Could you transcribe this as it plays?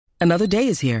Another day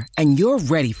is here, and you're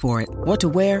ready for it. What to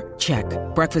wear? Check.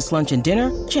 Breakfast, lunch, and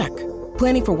dinner? Check.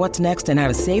 Planning for what's next and how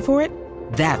to save for it?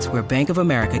 That's where Bank of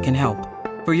America can help.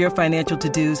 For your financial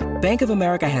to-dos, Bank of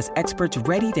America has experts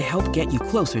ready to help get you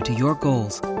closer to your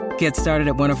goals. Get started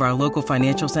at one of our local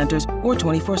financial centers or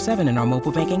 24/7 in our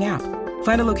mobile banking app.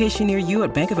 Find a location near you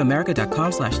at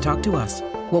bankofamerica.com/talktous.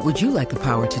 What would you like the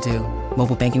power to do?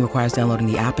 Mobile banking requires downloading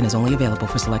the app and is only available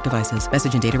for select devices.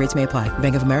 Message and data rates may apply.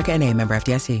 Bank of America N.A., member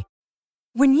FDIC.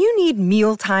 When you need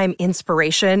mealtime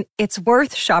inspiration, it's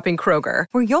worth shopping Kroger,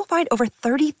 where you'll find over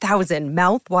 30,000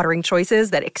 mouth-watering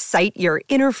choices that excite your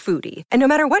inner foodie. And no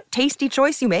matter what tasty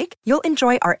choice you make, you'll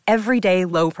enjoy our everyday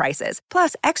low prices,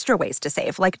 plus extra ways to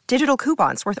save, like digital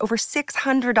coupons worth over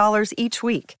 $600 each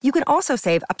week. You can also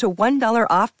save up to $1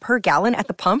 off per gallon at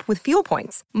the pump with fuel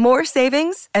points. More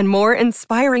savings and more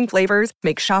inspiring flavors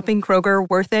make shopping Kroger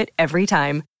worth it every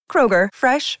time. Kroger,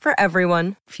 fresh for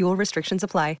everyone. Fuel restrictions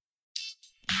apply.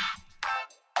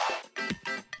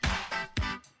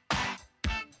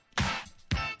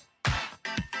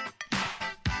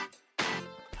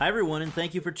 Hi, everyone, and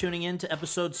thank you for tuning in to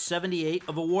episode 78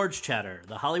 of Awards Chatter,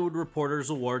 the Hollywood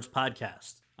Reporter's Awards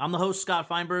podcast. I'm the host, Scott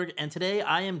Feinberg, and today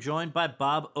I am joined by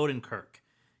Bob Odenkirk.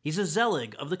 He's a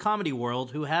Zelig of the comedy world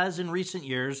who has, in recent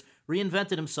years,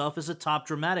 reinvented himself as a top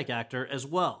dramatic actor as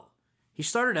well. He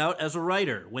started out as a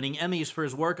writer, winning Emmys for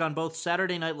his work on both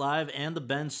Saturday Night Live and The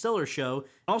Ben Stiller Show,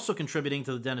 also contributing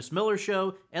to The Dennis Miller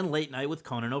Show and Late Night with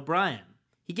Conan O'Brien.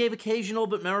 He gave occasional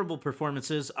but memorable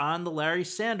performances on The Larry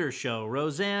Sanders Show,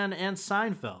 Roseanne, and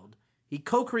Seinfeld. He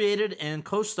co-created and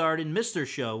co-starred in Mr.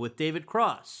 Show with David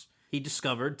Cross. He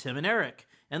discovered Tim and Eric,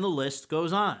 and the list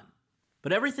goes on.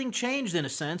 But everything changed in a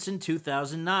sense in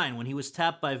 2009 when he was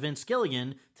tapped by Vince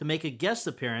Gilligan to make a guest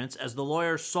appearance as the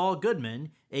lawyer Saul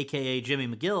Goodman, aka Jimmy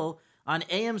McGill, on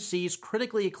AMC's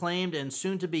critically acclaimed and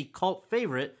soon-to-be cult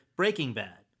favorite, Breaking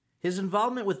Bad. His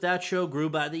involvement with that show grew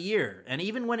by the year, and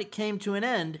even when it came to an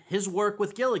end, his work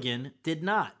with Gilligan did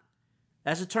not.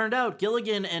 As it turned out,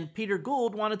 Gilligan and Peter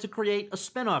Gould wanted to create a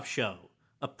spin-off show,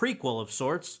 a prequel of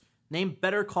sorts, named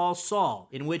Better Call Saul,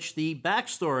 in which the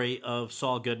backstory of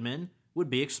Saul Goodman would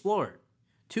be explored.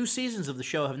 2 seasons of the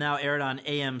show have now aired on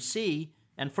AMC,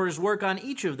 and for his work on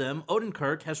each of them,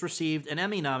 Odenkirk has received an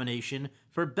Emmy nomination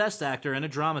for Best Actor in a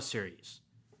Drama Series.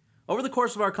 Over the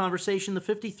course of our conversation, the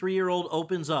 53-year-old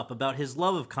opens up about his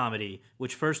love of comedy,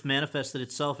 which first manifested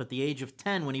itself at the age of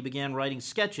 10 when he began writing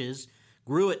sketches,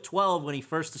 grew at 12 when he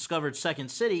first discovered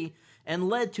Second City, and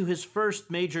led to his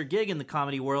first major gig in the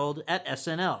comedy world at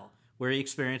SNL, where he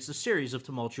experienced a series of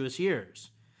tumultuous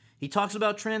years. He talks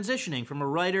about transitioning from a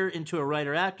writer into a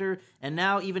writer-actor, and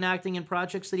now even acting in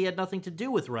projects that he had nothing to do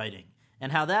with writing,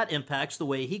 and how that impacts the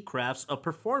way he crafts a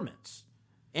performance.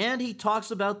 And he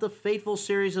talks about the fateful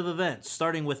series of events,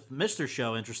 starting with Mr.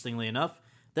 Show, interestingly enough,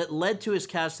 that led to his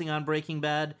casting on Breaking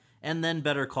Bad, and then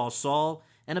Better Call Saul,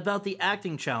 and about the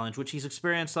acting challenge which he's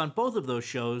experienced on both of those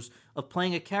shows of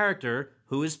playing a character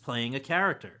who is playing a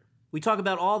character. We talk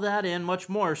about all that and much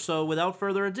more, so without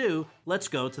further ado, let's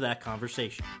go to that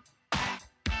conversation.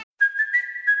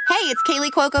 Hey, it's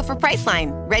Kaylee Cuoco for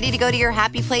Priceline. Ready to go to your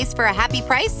happy place for a happy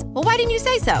price? Well, why didn't you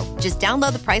say so? Just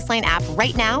download the Priceline app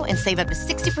right now and save up to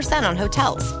 60% on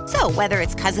hotels. So whether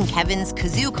it's Cousin Kevin's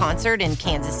Kazoo Concert in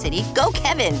Kansas City, go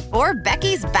Kevin, or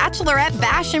Becky's Bachelorette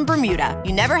Bash in Bermuda,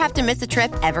 you never have to miss a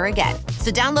trip ever again.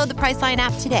 So download the Priceline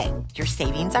app today. Your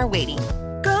savings are waiting.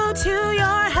 Go to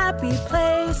your happy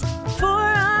place for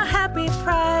a happy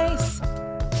price.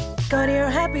 Go to your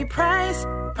happy price,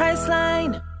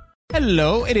 Priceline.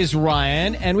 Hello, it is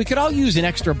Ryan, and we could all use an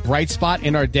extra bright spot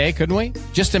in our day, couldn't we?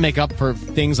 Just to make up for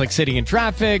things like sitting in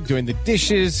traffic, doing the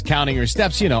dishes, counting your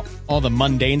steps, you know, all the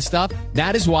mundane stuff.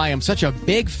 That is why I'm such a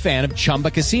big fan of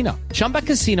Chumba Casino. Chumba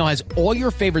Casino has all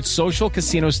your favorite social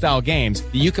casino-style games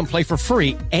that you can play for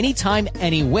free anytime,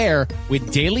 anywhere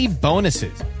with daily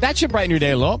bonuses. That should brighten your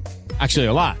day a little. Actually,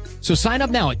 a lot. So sign up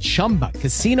now at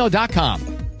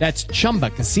ChumbaCasino.com. That's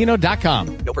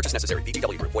ChumbaCasino.com. No purchase necessary.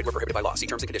 VGW Group. Void where prohibited by law. See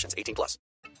terms and conditions. 18+.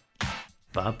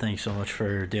 Bob, thanks so much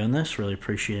for doing this. Really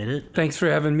appreciate it. Thanks for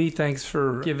having me. Thanks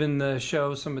for giving the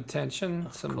show some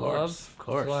attention, some love. Of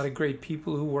course. There's a lot of great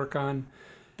people who work on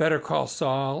Better Call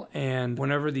Saul. And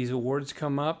whenever these awards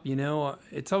come up, you know,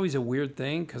 it's always a weird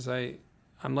thing because I'm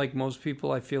like most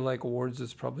people. I feel like awards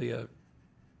is probably a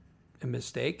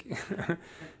mistake.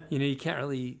 You know, you can't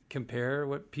really compare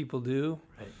what people do.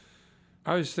 Right.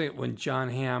 I always think when Jon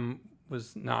Hamm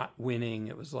was not winning,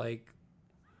 it was like,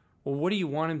 well, what do you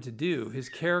want him to do? His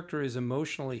character is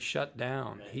emotionally shut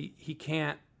down. Right. He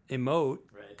can't emote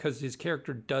because his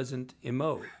character doesn't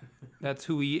emote. That's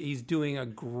who he's doing a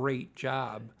great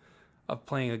job of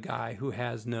playing a guy who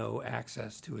has no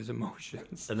access to his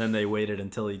emotions. And then they waited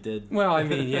until he did. Well, I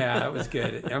mean, yeah, that was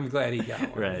good. I'm glad he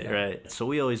got one. Right, yeah. right. So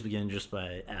we always begin just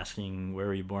by asking, where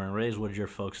were you born and raised? What did your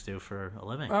folks do for a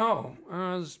living? Oh,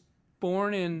 I was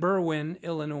born in Berwyn,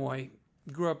 Illinois.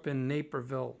 Grew up in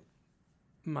Naperville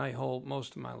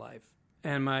most of my life.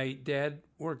 And my dad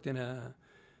worked in a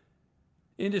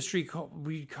industry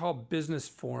we call business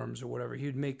forms or whatever. He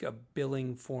would make a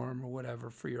billing form or whatever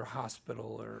for your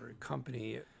hospital or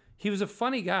company. He was a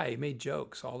funny guy. He made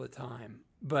jokes all the time,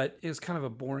 but it was kind of a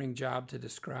boring job to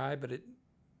describe. But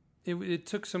it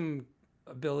took some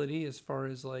ability as far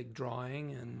as like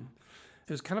drawing, and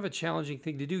it was kind of a challenging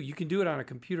thing to do. You can do it on a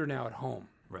computer now at home.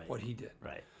 Right. What he did.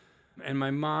 Right. And my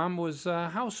mom was a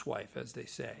housewife, as they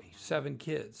say, 7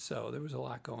 kids. So there was a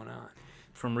lot going on.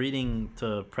 From reading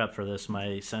to prep for this,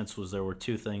 my sense was there were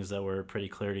 2 things that were pretty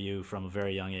clear to you from a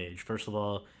very young age. First of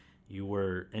all, you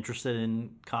were interested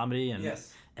in comedy, and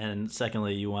yes. And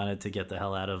secondly, you wanted to get the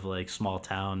hell out of like small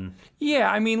town. Yeah,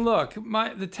 I mean, look,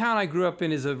 the town I grew up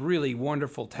in is a really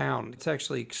wonderful town. It's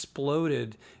actually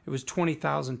exploded. It was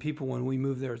 20,000 people when we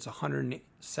moved there. It's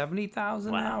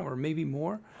 170,000 now, or maybe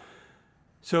more.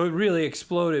 So it really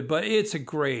exploded, but it's a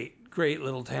great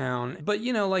little town. But,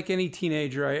 you know, like any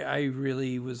teenager, I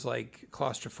really was like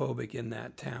claustrophobic in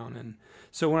that town. And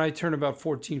so when I turned about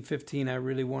 14, 15, I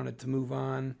really wanted to move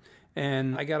on.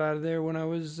 And I got out of there when I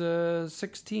was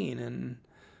 16.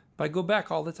 But I go back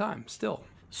all the time, still.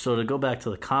 So to go back to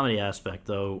the comedy aspect,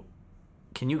 though,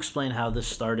 can you explain how this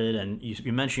started? And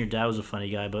you mentioned your dad was a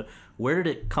funny guy, but where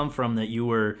did it come from that you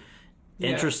were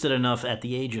interested enough at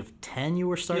the age of 10 you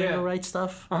were starting to write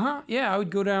stuff? Yeah, I would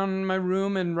go down in my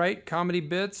room and write comedy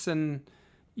bits. And,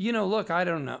 you know, look, I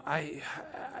don't know.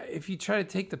 If you try to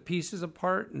take the pieces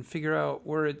apart and figure out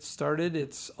where it started,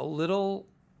 it's a little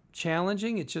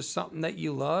challenging. It's just something that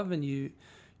you love and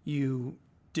you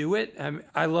do it.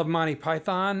 I love Monty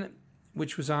Python,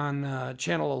 which was on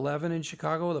Channel 11 in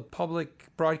Chicago, the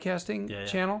public broadcasting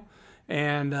channel.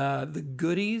 And The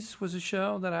Goodies was a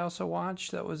show that I also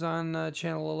watched that was on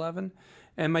Channel 11.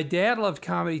 And my dad loved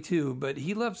comedy too, but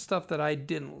he loved stuff that I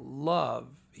didn't love.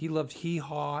 He loved Hee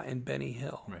Haw and Benny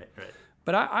Hill. Right.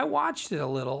 But I watched it a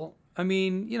little. I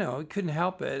mean, you know, I couldn't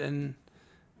help it. And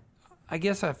I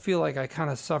guess I feel like I kind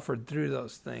of suffered through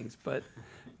those things. But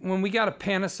when we got a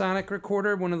Panasonic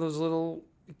recorder, one of those little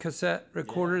cassette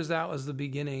recorders, that was the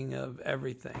beginning of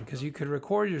everything, because you could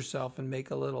record yourself and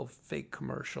make a little fake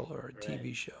commercial or a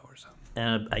TV show or something.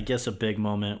 And I guess a big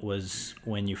moment was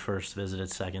when you first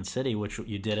visited Second City, which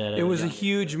you did at it was a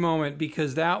huge moment,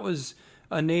 because that was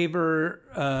a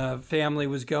neighbor family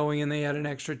was going, and they had an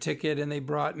extra ticket, and they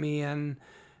brought me in.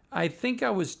 I think I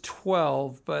was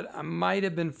 12, but I might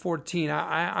have been 14.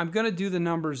 I'm going to do the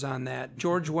numbers on that.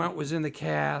 George Wendt was in the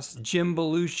cast. Jim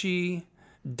Belushi,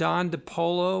 Don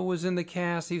DePolo was in the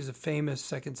cast. He was a famous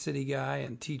Second City guy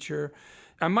and teacher.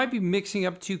 I might be mixing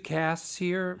up 2 casts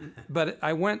here, but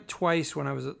I went twice when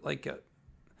I was like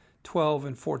 12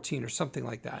 and 14 or something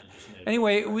like that.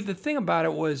 Anyway, the thing about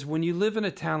it was, when you live in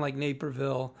a town like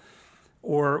Naperville,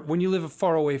 or when you live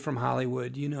far away from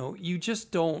Hollywood, you know, you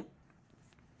just don't,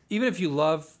 even if you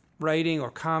love writing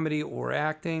or comedy or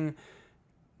acting,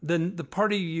 then the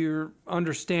part of your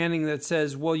understanding that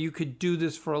says, well, you could do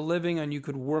this for a living and you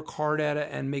could work hard at it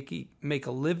and make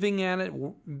a living at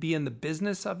it, be in the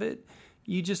business of it,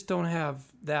 you just don't have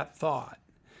that thought,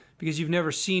 because you've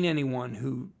never seen anyone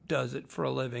who does it for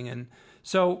a living. And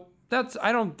so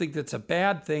I don't think that's a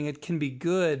bad thing. It can be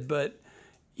good, but,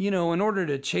 you know, in order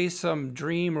to chase some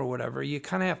dream or whatever, you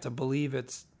kind of have to believe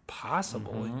it's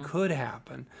possible. Mm-hmm. It could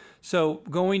happen. So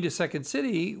going to Second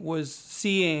City was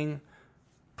seeing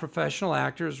professional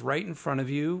actors right in front of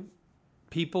you,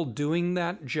 people doing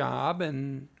that job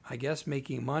and I guess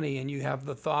making money, and you have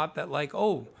the thought that like,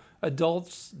 oh,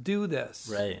 adults do this.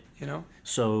 Right. You know?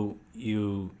 So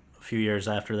you, a few years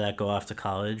after that, go off to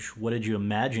college. What did you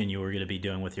imagine you were going to be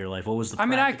doing with your life? What was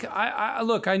the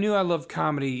look, I knew I loved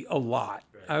comedy a lot.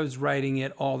 Right. I was writing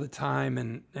it all the time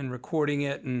and recording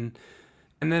it, and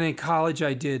then in college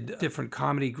I did different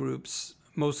comedy groups,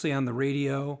 mostly on the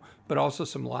radio, but also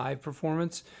some live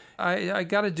performance. I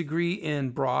got a degree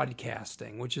in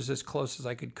broadcasting, which is as close as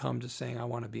I could come to saying I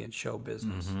want to be in show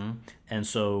business. Mm-hmm. And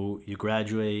so you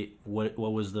graduate. What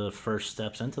was the first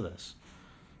steps into this?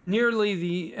 Nearly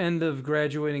the end of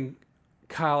graduating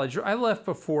college. I left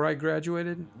before I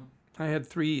graduated. Mm-hmm. I had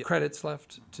 3 credits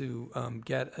left to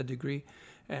get a degree.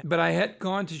 But I had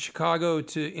gone to Chicago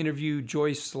to interview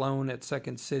Joyce Sloan at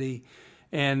Second City.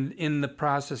 And in the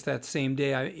process that same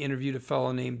day, I interviewed a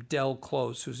fellow named Del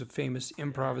Close, who's a famous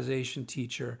improvisation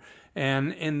teacher.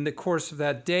 And in the course of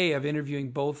that day of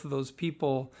interviewing both of those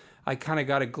people, I kind of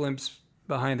got a glimpse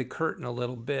behind the curtain a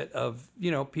little bit of,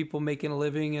 people making a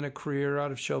living and a career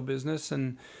out of show business.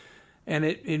 And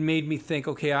it made me think,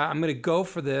 okay, I'm going to go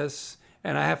for this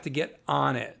and I have to get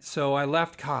on it. So I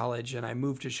left college and I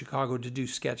moved to Chicago to do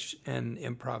sketch and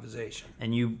improvisation.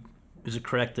 And is it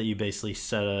correct that you basically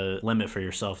set a limit for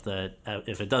yourself that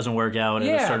if it doesn't work out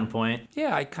at a certain point?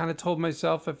 Yeah, I kind of told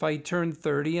myself if I turn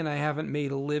 30 and I haven't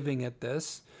made a living at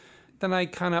this, then I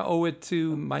kind of owe it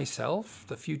to myself,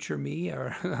 the future me,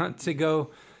 or to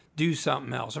go do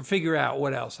something else or figure out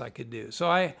what else I could do. So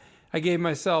I gave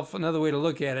myself another way to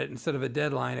look at it. Instead of a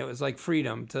deadline, it was like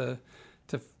freedom to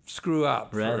screw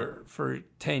up for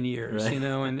 10 years,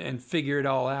 and figure it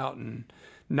all out and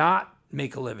not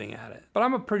make a living at it. But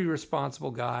I'm a pretty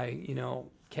responsible guy,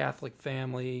 Catholic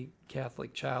family,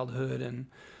 Catholic childhood, and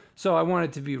so I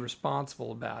wanted to be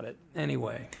responsible about it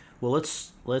anyway. Well,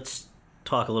 let's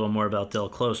talk a little more about Del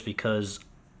Close, because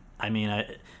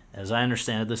as I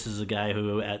understand it, this is a guy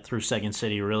who through Second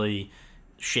City really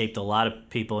shaped a lot of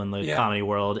people in the comedy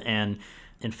world. And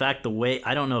in fact,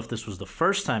 I don't know if this was the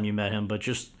first time you met him, but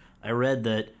I read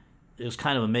that it was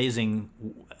kind of amazing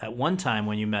at one time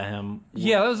when you met him.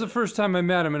 Yeah, that was the first time I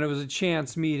met him, and it was a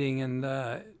chance meeting, and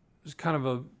it was kind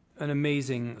of an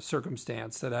amazing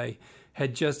circumstance that I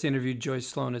had just interviewed Joyce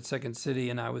Sloan at Second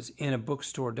City, and I was in a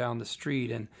bookstore down the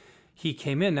street, and he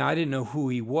came in. Now, I didn't know who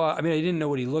he was. I didn't know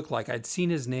what he looked like. I'd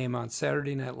seen his name on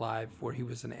Saturday Night Live, where he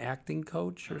was an acting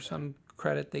coach or some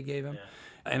credit they gave him.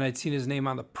 Yeah. And I'd seen his name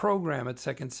on the program at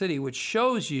Second City, which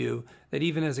shows you that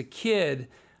even as a kid,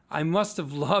 I must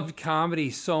have loved comedy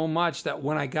so much that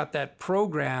when I got that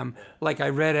program, I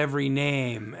read every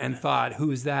name and thought,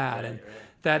 who's that? And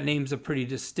that name's a pretty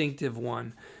distinctive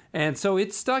one. And so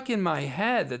it stuck in my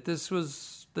head that this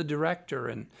was the director.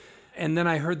 And then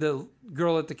I heard the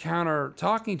girl at the counter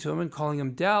talking to him and calling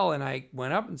him Del. And I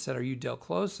went up and said, "Are you Del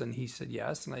Close?" And he said,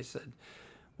 "Yes." And I said,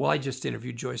 "Well, I just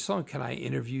interviewed Joyce Sloan. Can I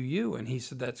interview you?" And he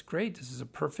said, "That's great. This is a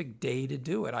perfect day to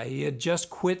do it." I had just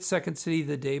quit Second City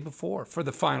the day before for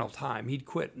the final time. He'd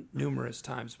quit numerous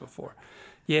times before.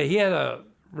 Yeah, he had a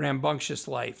rambunctious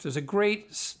life. There's a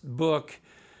great book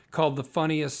called The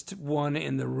Funniest One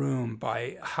in the Room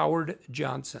by Howard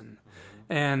Johnson.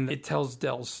 And it tells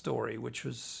Del's story, which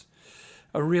was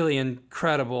a really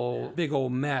incredible big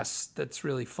old mess that's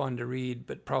really fun to read,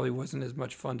 but probably wasn't as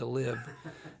much fun to live.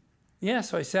 Yeah,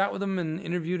 so I sat with him and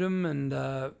interviewed him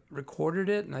and recorded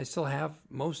it, and I still have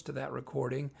most of that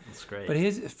recording. That's great.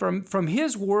 But from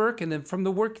his work, and then from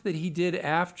the work that he did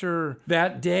after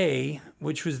that day,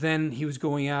 which was then he was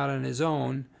going out on his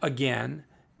own again,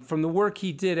 from the work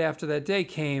he did after that day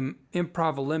came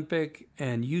Improv Olympic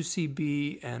and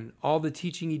UCB and all the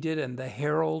teaching he did, and the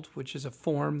Herald, which is a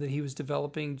form that he was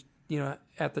developing,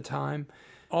 at the time.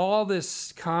 All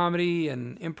this comedy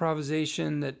and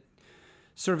improvisation that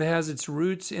sort of has its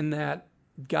roots in that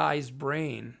guy's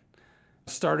brain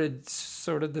started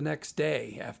sort of the next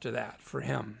day after that for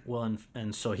him. Well,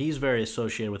 and so he's very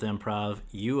associated with improv.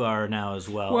 You are now as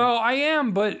well. Well, I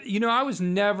am, but I was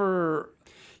never.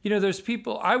 There's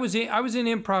people. I was in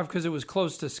improv because it was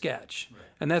close to sketch, right.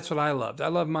 And that's what I loved. I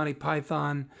loved Monty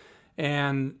Python,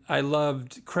 and I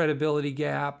loved Credibility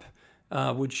Gap,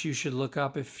 which you should look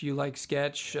up if you like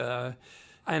sketch.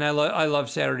 And I love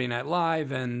Saturday Night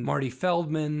Live and Marty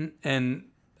Feldman, and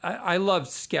I loved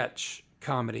sketch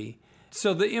comedy.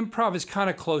 So the improv is kind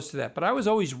of close to that. But I was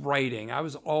always writing.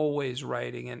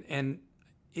 And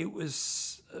it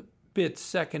was a bit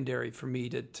secondary for me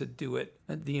to do it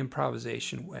the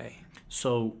improvisation way.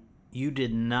 So you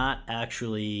did not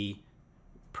actually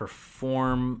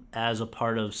perform as a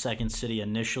part of Second City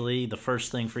initially? The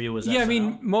first thing for you was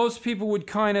SNL? Most people would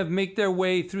kind of make their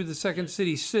way through the Second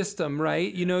City system,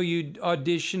 right? You'd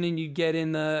audition and you'd get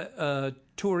in the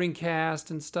touring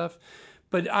cast and stuff.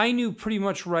 But I knew pretty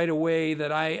much right away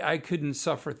that I couldn't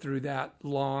suffer through that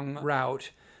long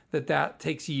route, that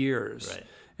takes years. Right.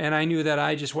 And I knew that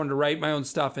I just wanted to write my own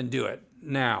stuff and do it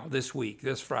now, this week,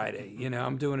 this Friday.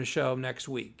 I'm doing a show next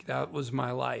week. That was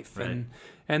my life. Right.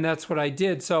 And that's what I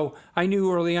did. So I knew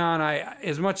early on,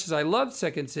 as much as I loved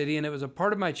Second City and it was a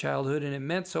part of my childhood and it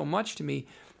meant so much to me,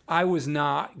 I was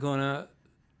not going to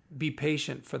be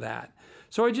patient for that.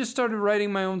 So I just started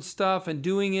writing my own stuff and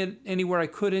doing it anywhere I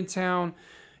could in town.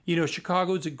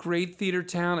 Chicago's a great theater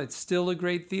town. It's still a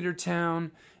great theater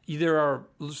town. There are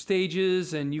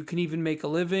stages and you can even make a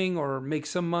living or make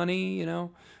some money,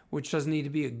 which doesn't need to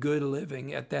be a good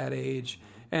living at that age.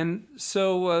 And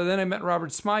so then I met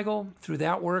Robert Smigel through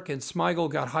that work, and Smigel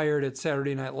got hired at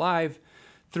Saturday Night Live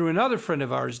through another friend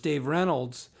of ours, Dave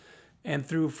Reynolds. and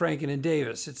through Franken and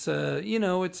Davis. It's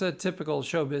it's a typical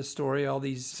showbiz story, all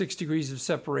these 6 degrees of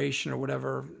separation or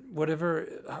whatever,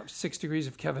 6 degrees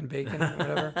of Kevin Bacon or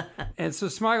whatever. And so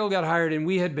Smigel got hired, and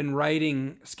we had been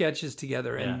writing sketches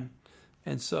together.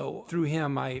 And so through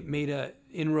him, I made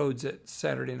inroads at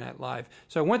Saturday Night Live.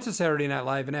 So I went to Saturday Night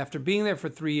Live, and after being there for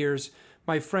 3 years,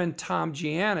 my friend Tom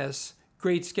Giannis,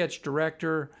 great sketch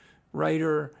director,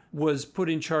 writer, was put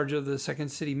in charge of the Second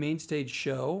City Main Stage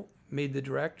show, made the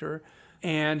director,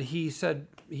 and he said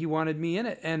he wanted me in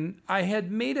it. And I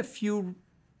had made a few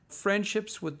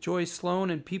friendships with Joyce Sloan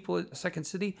and people at Second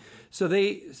City, so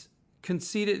they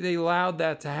allowed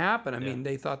that to happen. I mean,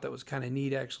 they thought that was kind of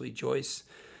neat, actually. Joyce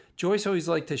always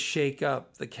liked to shake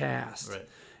up the cast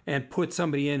and put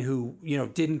somebody in who,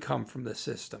 didn't come from the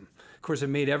system. Of course, it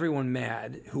made everyone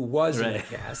mad who was in the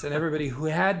cast and everybody who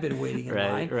had been waiting in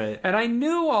line. And I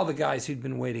knew all the guys who'd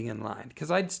been waiting in line because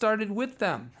I'd started with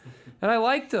them. And I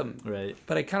liked them.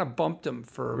 But I kind of bumped them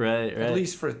for at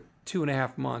least for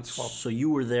 2.5 months. So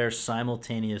you were there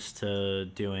simultaneous to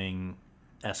doing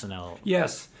SNL?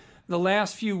 Yes. The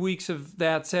last few weeks of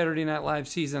that Saturday Night Live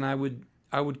season, I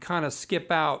would kind of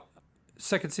skip out.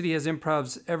 Second City has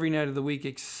improvs every night of the week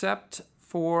except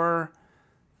for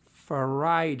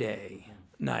Friday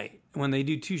night, when they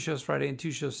do 2 shows Friday and 2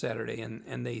 shows Saturday,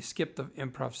 and they skip the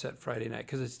improv set Friday night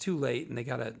because it's too late and they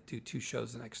got to do 2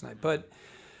 shows the next night. But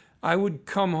I would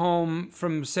come home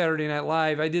from Saturday Night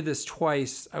Live. I did this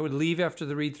twice. I would leave after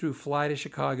the read-through, fly to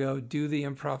Chicago, do the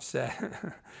improv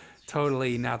set.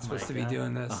 Totally not supposed to be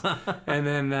doing this. And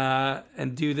then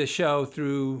and do the show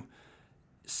through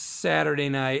Saturday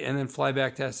night, and then fly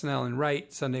back to SNL and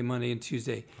write Sunday, Monday, and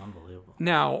Tuesday. Unbelievable.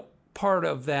 Now, part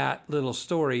of that little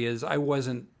story is I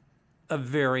wasn't a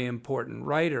very important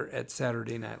writer at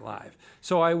Saturday Night Live.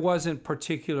 So I wasn't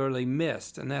particularly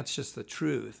missed, and that's just the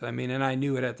truth. I mean, and I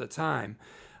knew it at the time.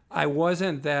 I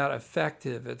wasn't that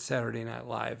effective at Saturday Night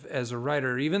Live as a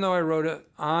writer, even though I wrote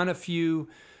on a few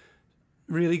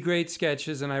really great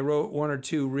sketches, and I wrote 1 or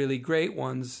 2 really great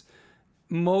ones.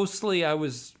 Mostly I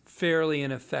was fairly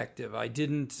ineffective. I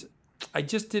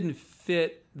just didn't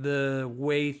fit the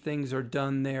way things are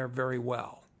done there very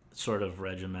well. Sort of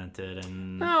regimented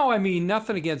and... No, I mean,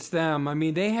 nothing against them. I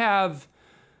mean,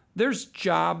 there's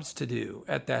jobs to do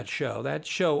at that show. That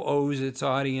show owes its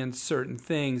audience certain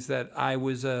things that I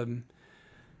was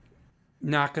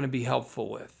not going to be helpful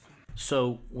with.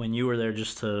 So when you were there,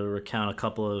 just to recount a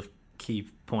couple of key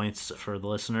points for the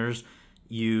listeners,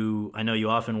 I know you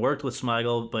often worked with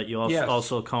Smigel, but you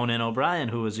also Conan O'Brien,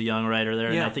 who was a young writer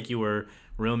there, and I think you were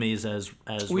roomies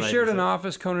as we shared an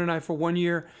office, Conan and I, for 1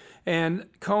 year, and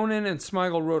Conan and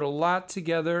Smigel wrote a lot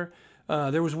together.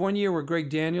 There was 1 year where Greg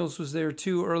Daniels was there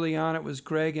too. Early on, it was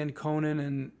Greg and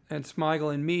Conan and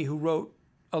Smigel and me who wrote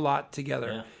a lot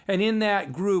together. Yeah. And in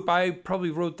that group, I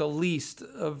probably wrote the least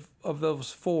of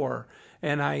those 4,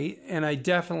 and I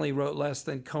definitely wrote less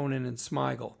than Conan and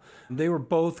Smigel. They were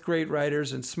both great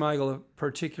writers, and Smigel in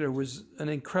particular was an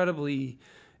incredibly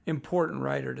important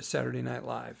writer to Saturday Night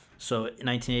Live. So in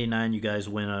 1989, you guys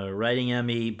win a writing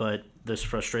Emmy, but this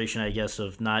frustration, I guess,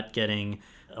 of not getting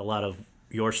a lot of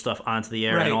your stuff onto the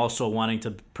air and also wanting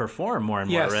to perform more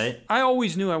and more, right? I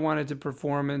always knew I wanted to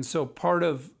perform, and so part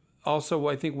of also,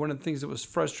 I think one of the things that was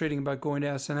frustrating about going to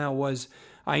SNL was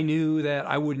I knew that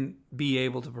I wouldn't be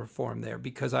able to perform there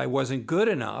because I wasn't good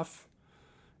enough,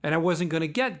 and I wasn't going to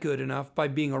get good enough by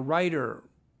being a writer,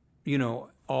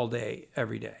 all day,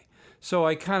 every day. So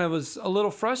I kind of was a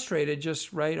little frustrated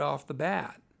just right off the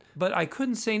bat. But I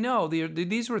couldn't say no.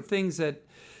 These were things that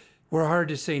were hard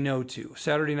to say no to.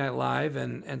 Saturday Night Live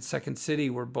and Second City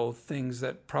were both things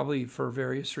that probably for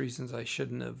various reasons I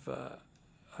shouldn't have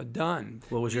done.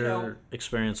 What was your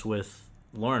experience with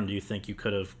Lorne? Do you think you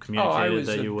could have communicated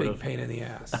that you would have? I was a big pain in the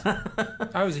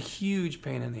ass. I was a huge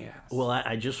pain in the ass. Well,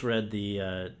 I just read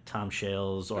the Tom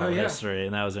Shales oral history,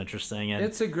 and that was interesting. And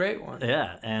it's a great one.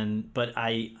 Yeah, but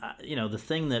I the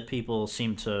thing that people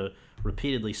seem to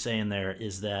repeatedly say in there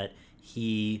is that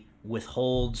he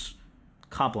withholds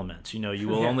compliments. You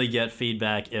will only get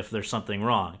feedback if there's something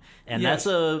wrong, and that's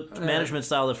a management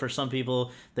style that for some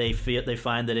people they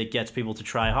find that it gets people to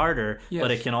try harder,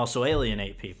 but it can also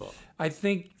alienate people. I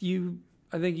think you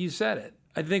said it.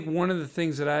 I think one of the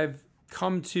things that I've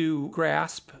come to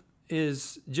grasp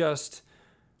is just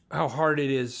how hard it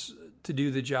is to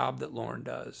do the job that Lorne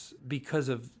does because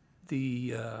of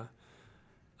the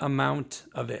amount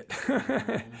of it.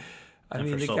 I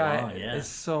mean, the guy has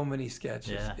so many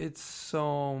sketches. Yeah. It's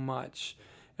so much.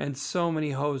 And so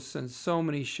many hosts and so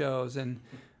many shows. And,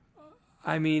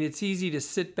 I mean, it's easy to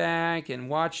sit back and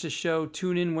watch the show,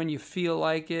 tune in when you feel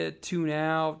like it, tune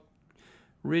out,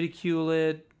 ridicule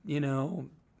it,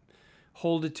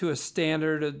 hold it to a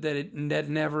standard that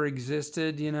never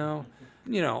existed,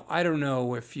 I don't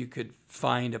know if you could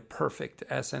find a perfect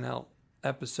SNL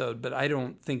episode, but I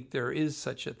don't think there is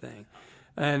such a thing.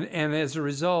 And as a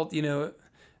result,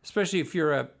 especially if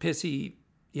you're a pissy,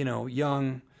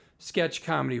 young sketch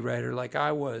comedy writer like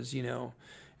I was,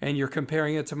 and you're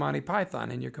comparing it to Monty Python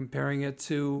and you're comparing it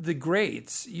to the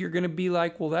greats, you're going to be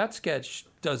like, well, that sketch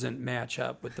doesn't match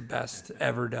up with the best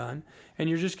ever done. And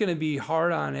you're just going to be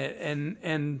hard on it.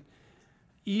 And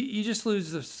you just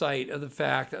lose the sight of the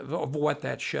fact of what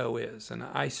that show is. And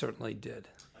I certainly did.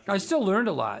 I still learned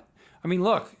a lot. I mean,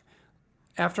 look,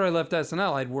 after I left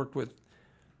SNL, I'd worked with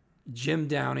Jim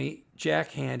Downey,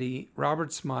 Jack Handy, Robert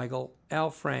Smigel, Al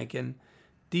Franken.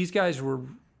 These guys were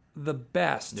the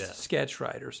best sketch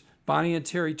writers. Bonnie and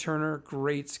Terry Turner,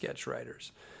 great sketch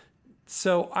writers.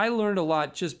 So I learned a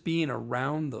lot just being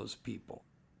around those people.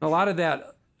 A lot of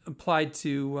that applied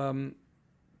to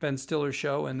Ben Stiller's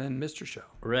show and then Mr. Show.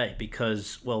 Right,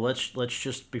 because, well, let's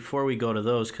just, before we go to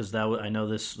those, because I know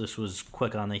this was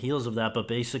quick on the heels of that, but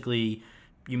basically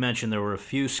you mentioned there were a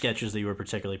few sketches that you were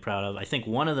particularly proud of. I think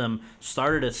one of them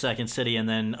started at Second City and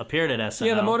then appeared at SNL.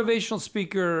 Yeah, the motivational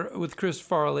speaker with Chris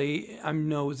Farley. I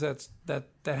know that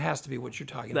has to be what you're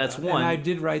talking about. That's one. And I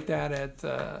did write that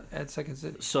at Second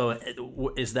City. So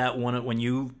is that one, when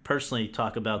you personally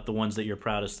talk about the ones that you're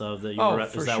proudest of? That you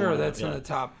for sure. That's in the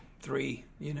top 3,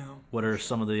 What are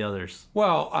some of the others?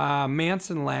 Well,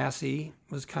 Manson Lassie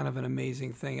was kind of an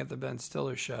amazing thing at the Ben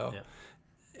Stiller show. Yeah.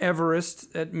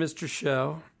 Everest at Mr.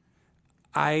 Show.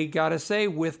 I gotta say,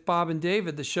 with Bob and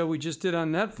David, the show we just did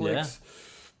on Netflix,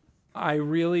 I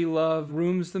really love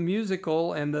Rooms the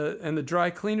musical and the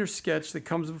dry cleaner sketch that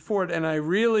comes before it, and I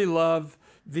really love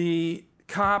the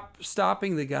cop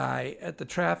stopping the guy at the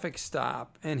traffic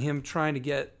stop and him trying to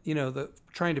get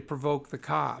trying to provoke the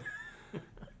cop.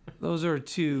 Those are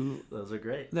two. Those are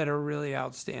great. That are really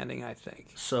outstanding, I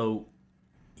think. So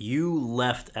you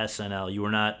left SNL. You were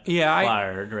not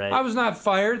fired, right? I was not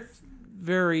fired.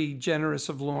 Very generous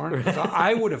of Lorne.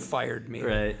 I would have fired me.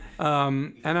 Right.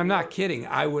 And I'm not kidding.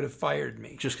 I would have fired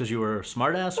me. Just because you were a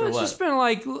smartass or what? It's just been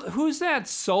like, who's that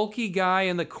sulky guy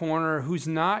in the corner who's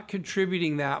not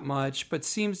contributing that much, but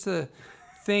seems to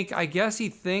think, I guess he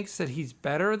thinks that he's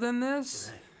better than this,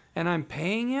 right, and I'm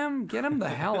paying him? Get him the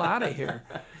hell out of here.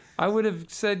 I would have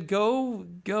said, go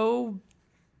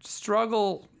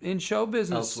struggle in show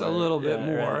business a little bit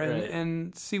more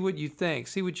and see what you think,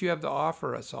 see what you have to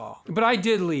offer us all. But I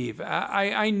did leave.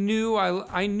 I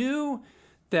knew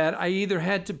that I either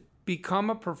had to become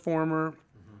a performer,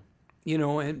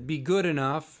 and be good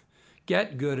enough,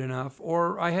 get good enough,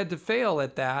 or I had to fail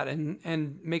at that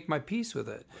and make my peace with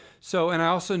it. So, and I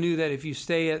also knew that if you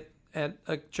stay at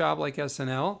a job like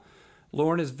SNL,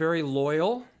 Lorne is very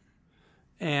loyal.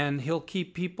 And he'll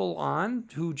keep people on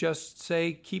who just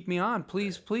say, keep me on,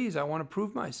 please, please, I want to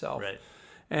prove myself. Right.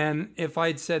 And if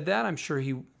I'd said that, I'm sure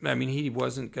he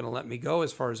wasn't going to let me go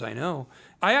as far as I know.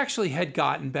 I actually had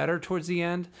gotten better towards the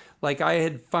end. Like I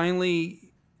had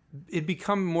it'd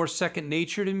become more second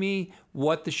nature to me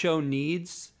what the show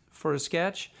needs for a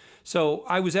sketch. So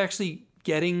I was actually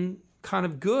getting kind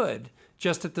of good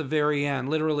just at the very end,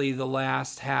 literally the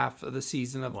last half of the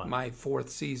season of my 4th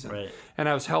season. Right. And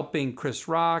I was helping Chris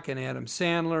Rock and Adam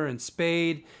Sandler and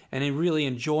Spade and really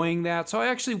enjoying that. So I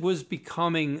actually was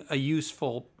becoming a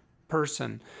useful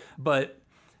person. But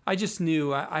I just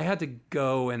knew I had to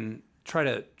go and try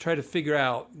to figure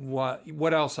out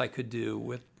what else I could do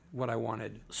with what I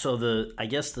wanted. So I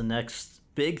guess the next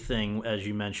big thing, as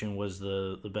you mentioned, was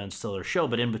the Ben Stiller show.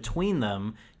 But in between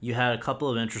them, you had a couple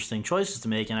of interesting choices to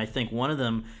make. And I think one of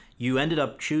them, you ended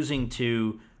up choosing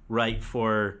to write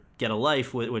for Get a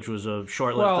Life, which was a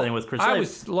short-lived thing with Chris I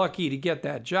was lucky to get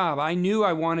that job. I knew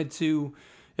I wanted to,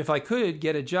 if I could,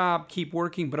 get a job, keep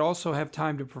working, but also have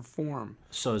time to perform.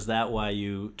 So is that why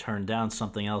you turned down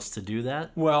something else to do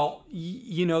that? Well,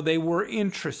 they were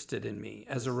interested in me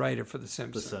as a writer for The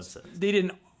Simpsons. They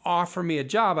didn't offer me a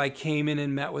job. I came in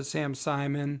and met with Sam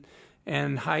Simon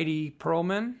and Heidi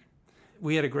Perlman.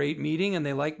 We had a great meeting and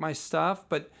they liked my stuff,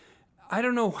 but I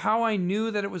don't know how I knew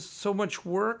that it was so much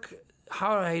work,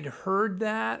 how I'd heard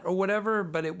that or whatever,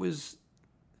 but it was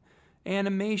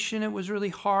animation. It was really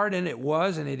hard, and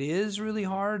it is really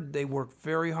hard. They work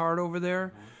very hard over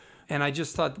there. And I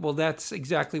just thought, well, that's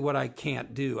exactly what I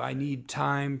can't do. I need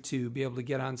time to be able to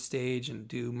get on stage and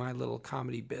do my little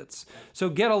comedy bits. So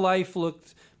Get a Life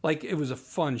looked like it was a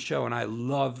fun show, and I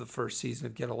loved the first season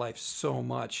of Get a Life so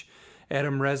much.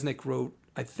 Adam Resnick wrote,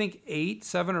 I think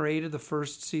 7 or 8 of the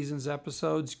first season's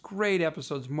episodes. Great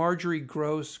episodes. Marjorie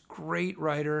Gross, great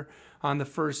writer on the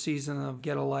first season of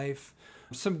Get a Life.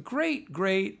 Some great,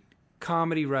 great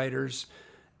comedy writers,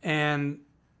 and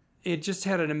it just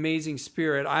had an amazing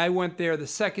spirit. I went there. The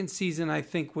second season, I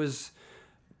think, was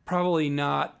probably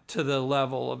not to the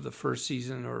level of the first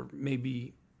season, or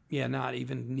maybe, not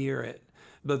even near it.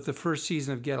 But the first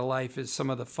season of Get a Life is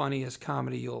some of the funniest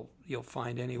comedy you'll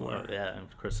find anywhere. Well, yeah,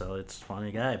 Chris Elliott's a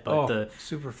funny guy. But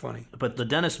super funny. But the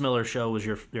Dennis Miller Show was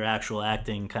your actual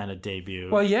acting kind of debut.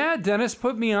 Well, yeah, Dennis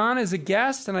put me on as a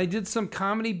guest, and I did some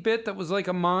comedy bit that was like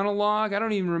a monologue. I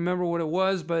don't even remember what it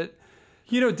was, but,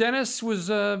 Dennis was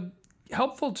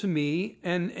helpful to me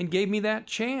and gave me that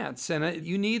chance. And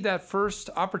you need that first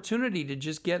opportunity to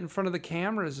just get in front of the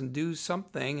cameras and do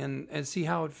something and see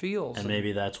how it feels. And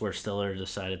maybe that's where Stiller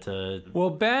decided to... Well,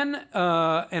 Ben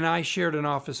and I shared an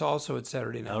office also at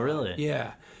Saturday Night. Oh, really?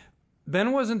 Yeah.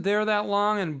 Ben wasn't there that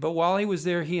long, but while he was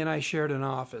there, he and I shared an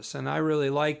office. And I really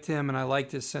liked him, and I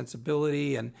liked his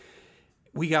sensibility, and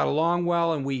we got along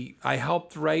well, and I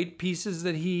helped write pieces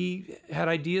that he had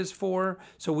ideas for.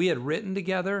 So we had written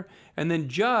together. And then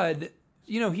Judd,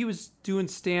 he was doing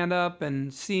stand-up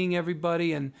and seeing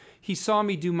everybody, and he saw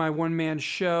me do my one-man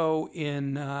show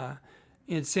in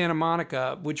Santa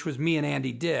Monica, which was me and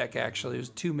Andy Dick, actually. It was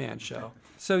a two-man show.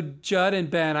 So Judd and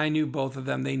Ben, I knew both of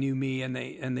them. They knew me, and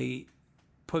they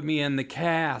put me in the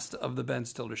cast of the Ben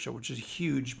Stiller Show, which is a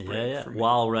huge break for me.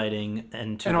 While writing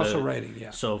also writing,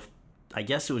 yeah. So I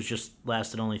guess it was just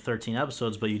lasted only 13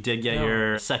 episodes, but you did get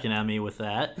your second Emmy with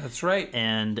that. That's right.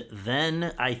 And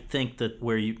then I think that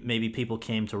where maybe people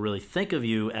came to really think of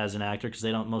you as an actor, because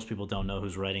most people don't know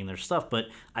who's writing their stuff, but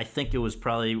I think it was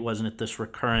probably, wasn't it this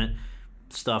recurrent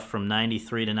stuff from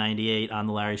 93 to 98 on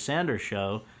the Larry Sanders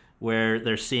Show, where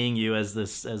they're seeing you as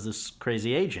this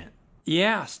crazy agent.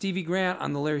 Yeah, Stevie Grant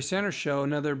on the Larry Sanders Show,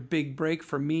 another big break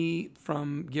for me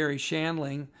from Gary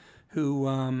Shandling, who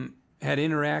had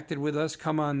interacted with us,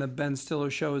 come on the Ben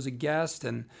Stiller Show as a guest,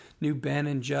 and knew Ben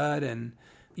and Judd. And,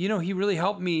 he really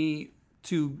helped me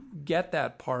to get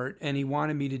that part, and he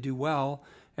wanted me to do well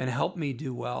and help me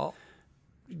do well.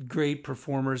 Great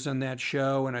performers on that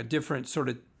show, and a different sort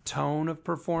of tone of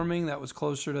performing that was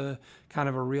closer to kind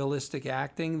of a realistic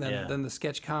acting than the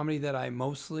sketch comedy that I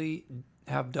mostly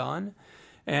have done.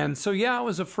 And so, it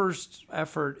was a first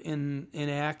effort in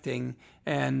acting,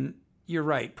 and you're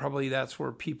right. Probably that's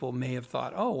where people may have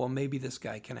thought, oh, well, maybe this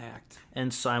guy can act.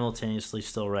 And simultaneously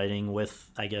still writing with,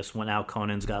 I guess, when now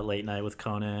Conan's got Late Night with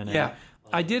Conan. Yeah.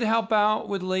 I did help out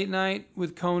with Late Night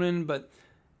with Conan, but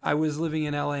I was living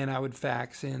in L.A. and I would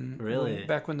fax in. Really?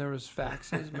 Back when there was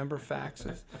faxes. Remember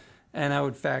faxes? And I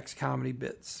would fax comedy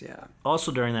bits, yeah.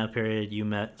 Also during that period, you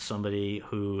met somebody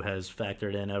who has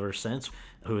factored in ever since,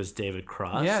 who is David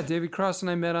Cross. Yeah, David Cross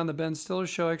and I met on the Ben Stiller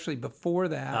Show, actually, before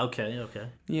that. Okay.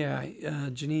 Yeah,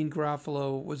 Janine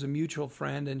Garofalo was a mutual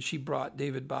friend, and she brought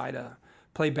David by to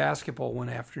play basketball one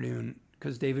afternoon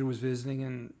because David was visiting,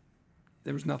 and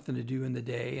there was nothing to do in the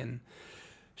day. And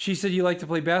she said, you like to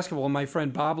play basketball? My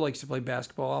friend Bob likes to play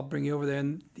basketball. I'll bring you over there.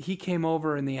 And he came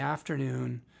over in the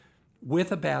afternoon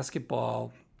with a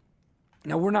basketball.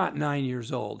 Now, we're not 9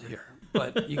 years old here,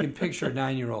 but you can picture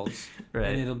 9-year-olds. Right.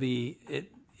 And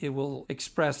it will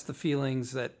express the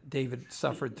feelings that David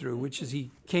suffered through, which is he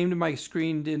came to my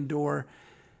screened-in door.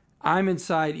 I'm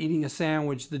inside eating a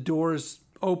sandwich. The door's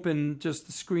open, just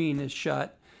the screen is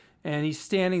shut. And he's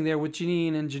standing there with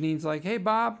Janine, and Janine's like, hey,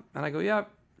 Bob. And I go, yeah.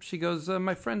 She goes,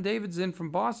 my friend David's in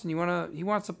from Boston. He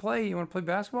wants to play. You want to play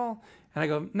basketball? And I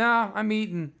go, no, I'm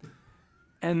eating.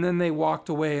 And then they walked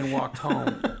away and walked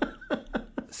home.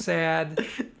 Sad.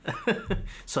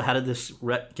 So how did this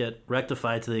get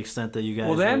rectified to the extent that you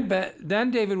guys... Well, then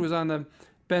David was on the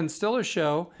Ben Stiller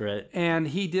Show. Right. And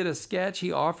he did a sketch.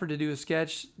 He offered to do a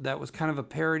sketch that was kind of a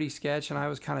parody sketch, and I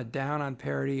was kind of down on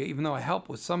parody, even though I helped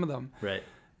with some of them. Right.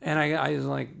 And I was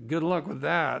like, good luck with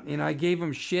that. I gave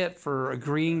him shit for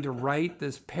agreeing to write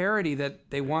this parody that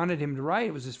they wanted him to write.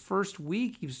 It was his first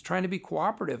week. He was trying to be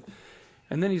cooperative.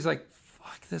 And then he's like,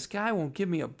 fuck, this guy won't give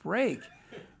me a break.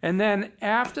 And then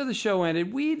after the show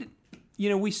ended,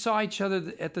 we saw each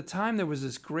other. At the time, there was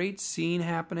this great scene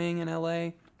happening in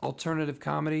L.A., alternative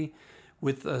comedy,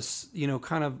 with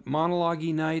kind of monologue-y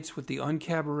nights with the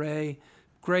Uncabaret,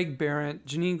 Greg Behrendt,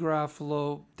 Janine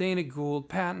Garofalo, Dana Gould,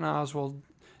 Patton Oswalt,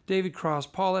 David Cross,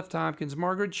 Paul F. Tompkins,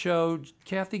 Margaret Cho,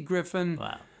 Kathy Griffin.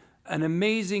 Wow. An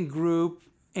amazing group.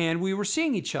 And we were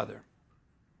seeing each other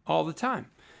all the time.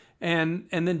 And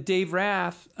then Dave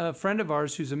Rath, a friend of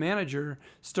ours who's a manager,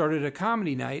 started a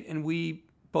comedy night, and we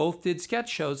both did sketch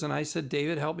shows. And I said,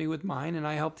 David, help me with mine, and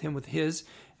I helped him with his.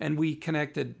 And we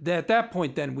connected. At that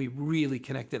point, then, we really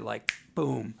connected, like,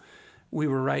 boom. We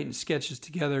were writing sketches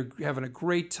together, having a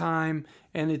great time,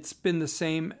 and it's been the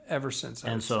same ever since.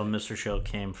 And so Mr. Show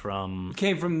came from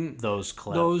those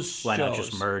collabs. Those Why not shows.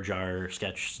 just merge our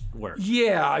sketch work?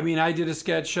 Yeah, I mean, I did a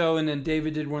sketch show, and then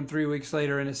David did one 3 weeks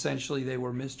later, and essentially they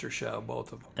were Mr. Show,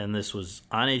 both of them. And this was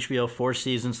on HBO, 4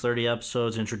 seasons, 30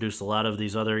 episodes, introduced a lot of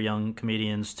these other young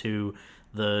comedians to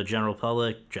the general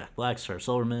public. Jack Black, Sarah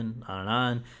Silverman, on and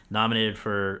on. Nominated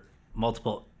for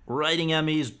multiple writing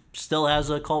Emmys, still has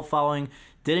a cult following.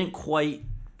 Didn't quite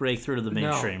break through to the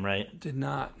mainstream, right? Did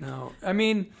not, no. I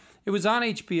mean, it was on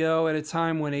HBO at a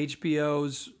time when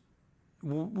HBO's,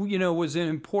 was an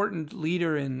important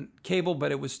leader in cable,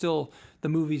 but it was still, the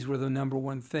movies were the number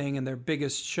one thing, and their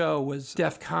biggest show was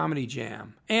Def Comedy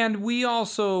Jam. And we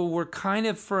also were kind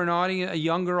of for a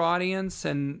younger audience,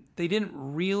 and they didn't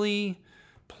really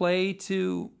play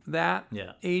to that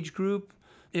age group.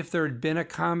 If there had been a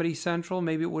Comedy Central,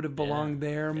 maybe it would have belonged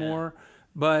there more.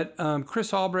 But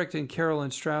Chris Albrecht and Carolyn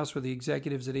Strauss were the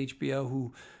executives at HBO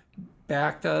who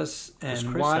backed us and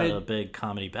Chris wanted. had a big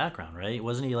comedy background, right?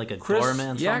 Wasn't he like a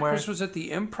doorman somewhere? Yeah, Chris was at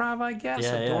the Improv, I guess,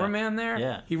 doorman there.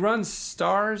 Yeah. He runs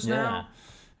Stars now.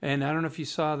 And I don't know if you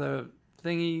saw the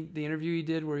interview he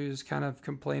did where he was kind of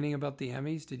complaining about the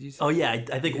Emmys. Did you see? Oh yeah,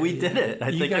 I think we did it.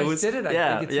 I think guys it was did it.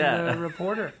 I think it's in the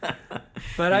Reporter.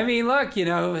 But I mean, look,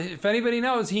 if anybody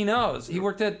knows, he knows. He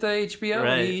worked at the HBO.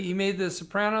 Right. And he made The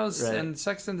Sopranos and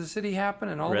Sex and the City happen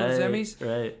and all those Emmys.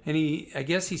 Right. And I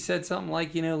guess he said something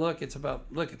like, look, it's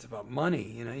about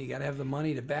money. You got to have the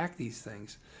money to back these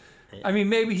things. I mean,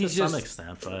 maybe he's to just some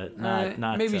extent, but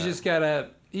not. Maybe he's just gotta.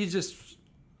 He's just,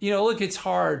 look, it's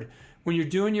hard when you're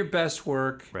doing your best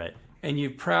work, right? And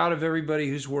you're proud of everybody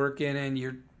who's working, and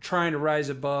you're trying to rise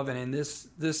above. And in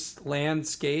this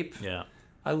landscape,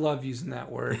 I love using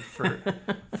that word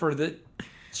for the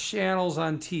channels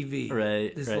on TV.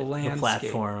 Right, is the landscape, the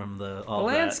platform, the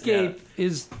landscape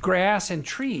is grass and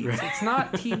trees. Right. It's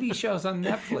not TV shows on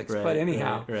Netflix. But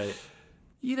anyhow, right.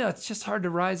 It's just hard to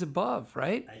rise above,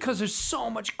 right? Because there's so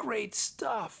much great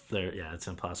stuff. It's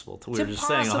impossible. We were just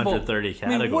saying 130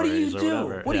 categories. I mean, what do you or do?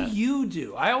 whatever. What do you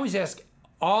do? I always ask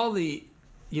all the,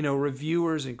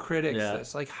 reviewers and critics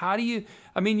this. Like, how do you?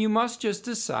 I mean, you must just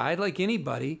decide, like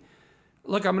anybody.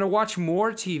 Look, I'm going to watch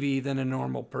more TV than a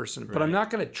normal person, but I'm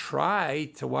not going to try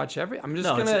to watch I'm just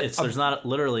going to. There's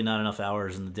literally not enough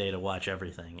hours in the day to watch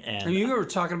everything. And you were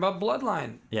talking about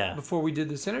Bloodline before we did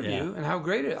this interview and how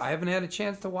great it is. I haven't had a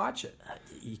chance to watch it.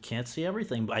 You can't see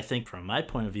everything. I think from my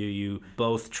point of view, you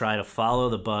both try to follow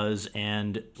the buzz,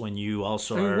 and when you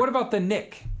also what about the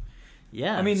Nick?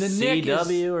 Yeah, I mean the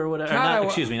CW or whatever.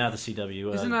 Excuse me, not the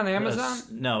CW. Isn't it on Amazon?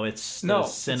 No, it's it's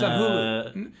on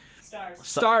Hulu.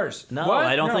 Stars. No, what?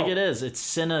 I don't think it is. It's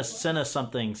Cine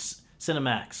something,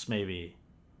 Cinemax maybe.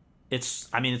 It's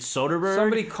Soderbergh.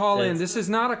 Somebody call in. This is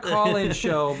not a call-in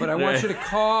show, but I want you to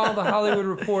call the Hollywood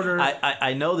Reporter.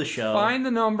 I know the show. Find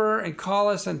the number and call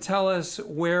us and tell us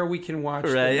where we can watch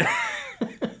it.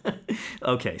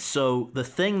 Okay, so the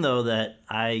thing though that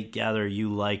I gather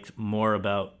you liked more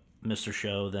about Mr.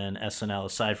 Show than SNL,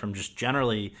 aside from just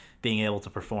generally being able to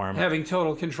perform, having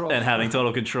total control,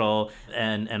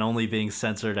 and only being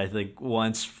censored, I think,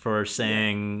 once for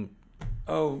saying,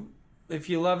 "Oh, if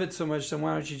you love it so much, then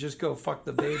why don't you just go fuck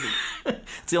the baby?"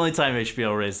 It's the only time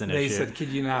HBO raised an issue. They said, "Could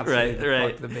you not say the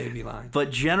fuck the baby line?"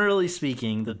 But generally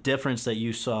speaking, the difference that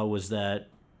you saw was that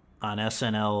on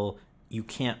SNL, you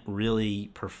can't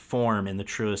really perform in the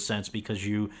truest sense because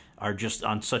you are just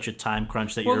on such a time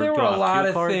crunch that you're there were a lot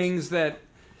of cards. Things that,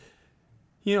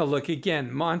 look,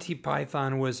 again, Monty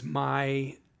Python was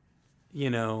my,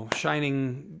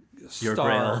 shining Your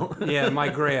star. grail. Yeah, my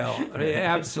grail.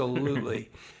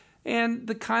 Absolutely. And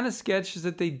the kind of sketches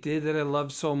that they did that I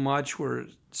loved so much were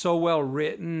so well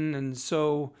written and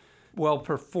so well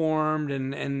performed,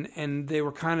 and they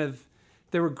were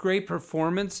they were great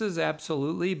performances,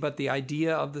 absolutely, but the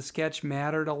idea of the sketch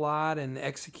mattered a lot, and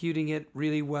executing it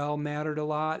really well mattered a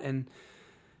lot, and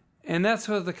that's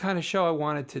what the kind of show I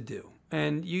wanted to do.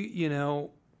 And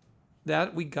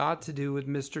that we got to do with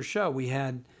Mr. Show. We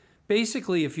had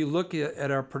basically, if you look at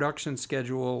our production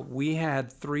schedule, we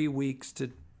had 3 weeks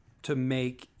to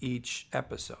make each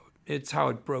episode. It's how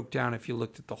it broke down if you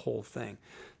looked at the whole thing.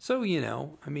 So,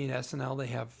 SNL, they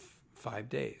have 5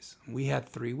 days. We had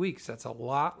 3 weeks. That's a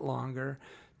lot longer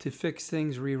to fix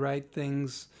things, rewrite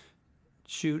things,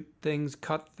 shoot things,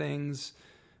 cut things,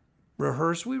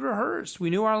 rehearse. We rehearsed.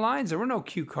 We knew our lines. There were no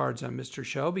cue cards on Mr.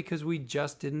 Show because we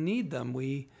just didn't need them.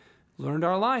 We learned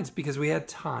our lines because we had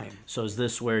time. So is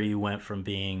this where you went from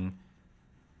being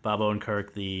Bob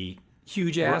Odenkirk, the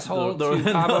huge asshole the- to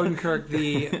Bob Odenkirk,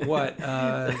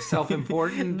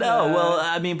 self-important? No, well,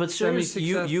 I mean, but seriously,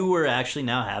 semi-successful? you were actually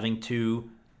now having to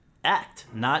act,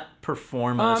 not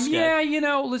perform a sketch.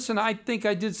 Yeah, listen, I think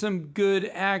I did some good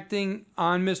acting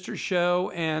on Mr.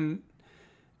 Show, and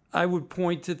I would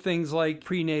point to things like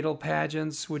prenatal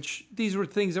pageants, which these were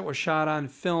things that were shot on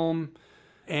film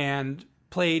and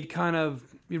played kind of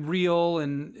real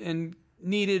and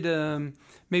needed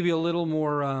maybe a little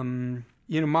more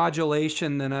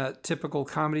modulation than a typical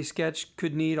comedy sketch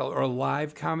could need, or a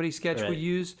live comedy sketch would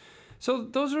use. So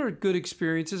those are good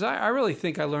experiences. I really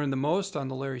think I learned the most on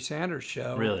the Larry Sanders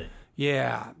Show. Really?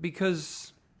 Yeah,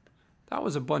 because that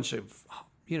was a bunch of,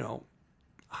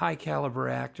 high caliber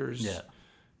actors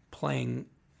playing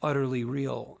utterly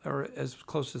real, or as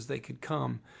close as they could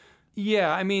come.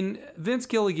 Yeah, I mean, Vince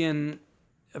Gilligan,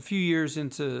 a few years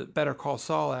into Better Call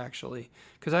Saul, actually,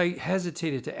 because I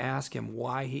hesitated to ask him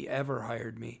why he ever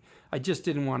hired me. I just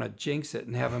didn't want to jinx it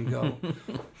and have him go,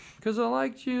 because I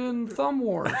liked you in Thumb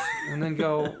Wars. And then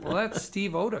go, well, that's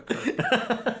Steve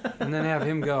Odekirk. And then have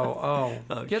him go,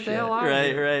 get the hell out of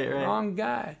here. Right. Wrong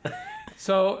guy.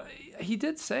 So he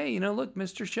did say, look,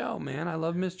 Mr. Show, man, I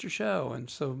love Mr. Show. And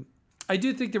so I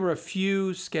do think there were a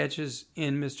few sketches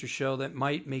in Mr. Show that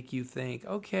might make you think,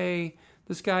 okay,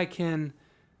 this guy can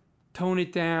tone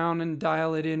it down and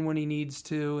dial it in when he needs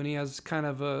to, and he has kind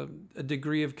of a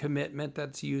degree of commitment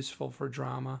that's useful for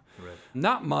drama. Right.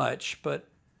 Not much, but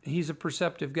he's a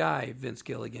perceptive guy, Vince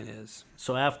Gilligan is.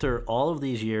 So after all of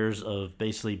these years of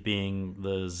basically being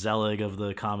the Zelig of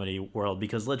the comedy world,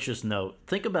 because let's just note,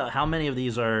 think about how many of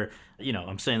these are,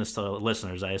 I'm saying this to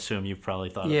listeners, I assume you've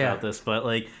probably thought about this, but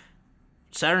like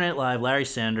Saturday Night Live, Larry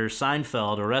Sanders,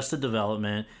 Seinfeld, Arrested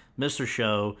Development, Mr.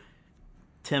 Show,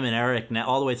 Tim and Eric, now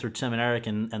all the way through Tim and Eric,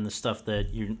 and the stuff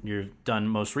that you've done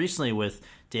most recently with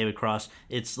David Cross.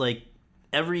 It's like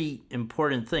every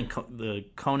important thing, the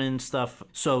Conan stuff.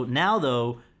 So now,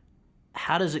 though,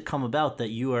 how does it come about that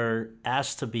you are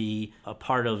asked to be a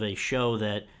part of a show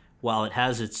that, while it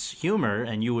has its humor,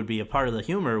 and you would be a part of the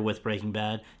humor with Breaking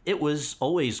Bad, it was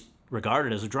always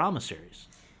regarded as a drama series?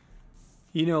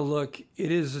 Look, it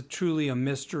is truly a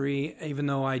mystery, even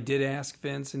though I did ask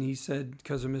Vince, and he said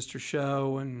because of Mr.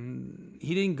 Show, and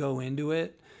he didn't go into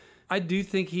it. I do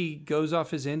think he goes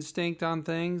off his instinct on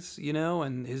things,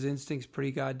 and his instinct's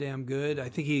pretty goddamn good. I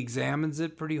think he examines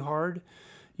it pretty hard.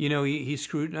 He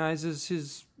scrutinizes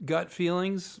his gut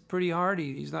feelings pretty hard.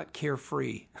 He's not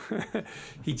carefree.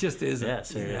 He just isn't. Yeah,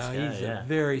 serious guy, he's a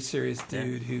very serious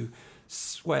dude who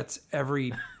sweats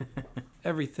everything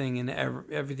and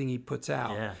everything he puts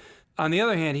out. Yeah. On the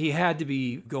other hand, he had to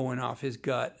be going off his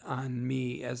gut on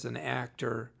me as an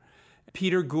actor.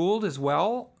 Peter Gould as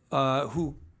well,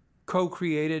 who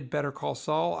co-created Better Call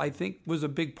Saul, I think was a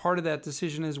big part of that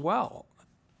decision as well.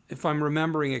 If I'm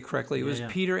remembering it correctly, it was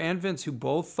Peter and Vince who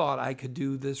both thought I could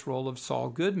do this role of Saul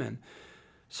Goodman.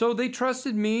 So they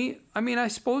trusted me. I mean, I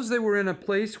suppose they were in a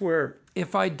place where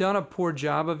if I'd done a poor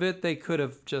job of it, they could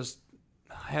have just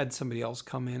had somebody else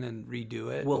come in and redo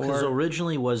it. Well, because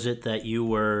originally was it that you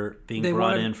were being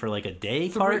brought in for like a day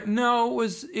part? No,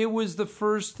 it was the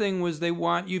first thing was they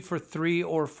want you for 3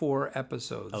 or 4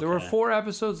 episodes. Okay. There were 4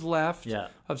 episodes left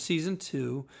of season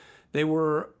 2. They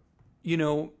were,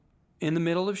 in the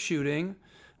middle of shooting.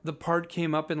 The part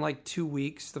came up in like 2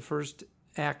 weeks, the first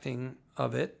acting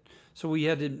of it. So we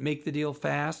had to make the deal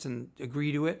fast and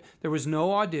agree to it. There was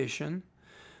no audition.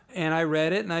 And I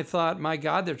read it and I thought, my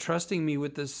God, they're trusting me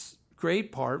with this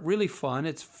great part. Really fun.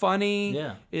 It's funny.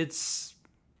 Yeah. It's,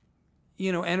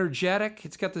 energetic.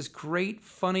 It's got this great,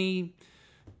 funny,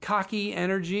 cocky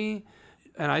energy.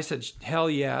 And I said, hell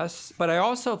yes. But I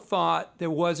also thought there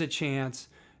was a chance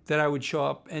that I would show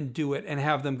up and do it and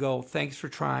have them go, thanks for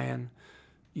trying.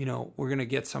 We're going to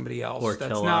get somebody else. Or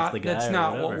kill off the guy. That's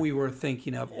not what we were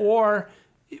thinking of. Yeah. Or,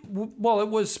 it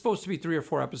was supposed to be 3 or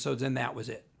 4 episodes and that was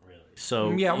it.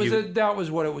 So yeah, that was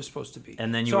what it was supposed to be.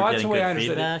 And then you were getting good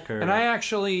feedback? And I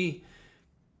actually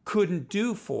couldn't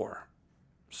do 4.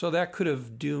 So that could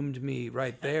have doomed me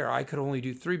right there. I could only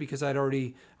do 3 because I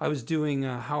was doing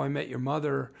How I Met Your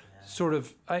Mother. Sort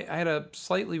of, I had a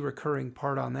slightly recurring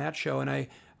part on that show. And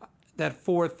that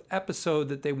 4th episode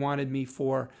that they wanted me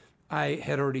for, I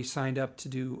had already signed up to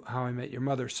do How I Met Your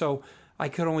Mother. So I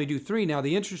could only do 3. Now,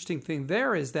 the interesting thing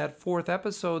there is that 4th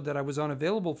episode that I was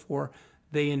unavailable for,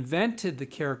 they invented the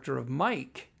character of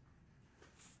Mike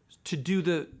to do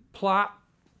the plot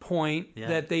point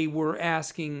that they were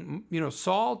asking,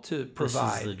 Saul to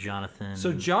provide. This is the Jonathan.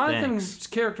 So Jonathan's Banks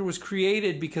character was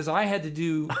created because I had to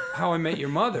do How I Met Your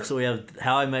Mother. So we have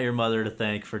How I Met Your Mother to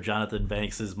thank for Jonathan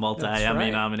Banks'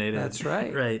 multi-Emmy nominated. That's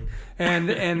right. Right. And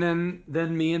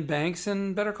then me and Banks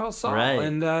and Better Call Saul. Right.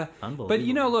 And but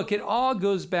look, it all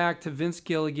goes back to Vince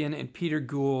Gilligan and Peter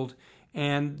Gould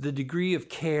and the degree of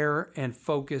care and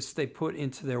focus they put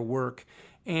into their work.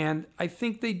 And I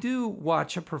think they do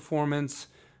watch a performance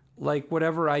like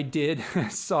whatever I did,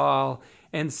 Saul,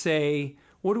 and say,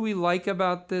 what do we like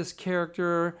about this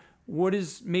character? What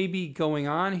is maybe going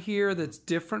on here that's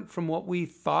different from what we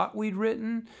thought we'd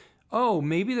written? Oh,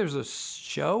 maybe there's a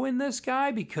show in this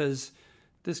guy because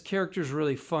this character's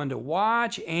really fun to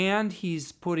watch and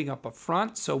he's putting up a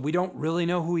front, so we don't really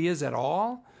know who he is at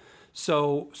all.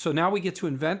 So now we get to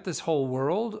invent this whole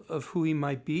world of who he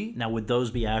might be. Now, would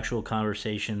those be actual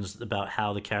conversations about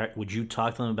how the character? Would you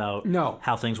talk to them about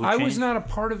how things would change? I was not a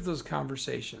part of those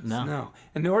conversations. No.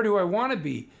 And nor do I want to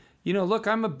be. Look,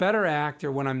 I'm a better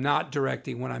actor when I'm not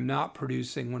directing, when I'm not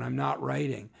producing, when I'm not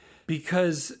writing.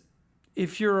 Because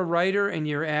if you're a writer and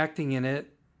you're acting in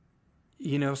it,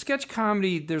 sketch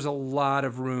comedy, there's a lot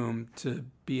of room to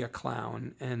be a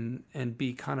clown and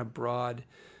be kind of broad.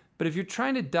 But if you're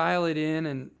trying to dial it in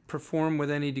and perform with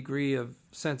any degree of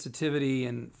sensitivity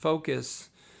and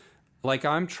focus, like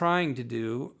I'm trying to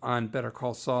do on Better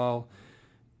Call Saul,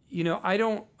 I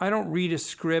don't read a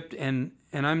script and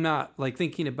I'm not like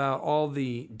thinking about all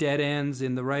the dead ends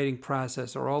in the writing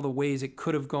process or all the ways it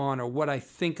could have gone or what I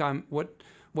think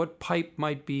what pipe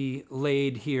might be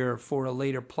laid here for a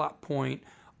later plot point.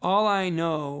 All I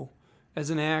know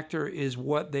as an actor is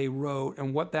what they wrote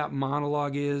and what that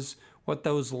monologue is, what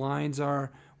those lines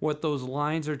are, what those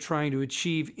lines are trying to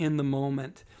achieve in the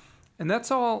moment. And that's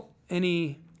all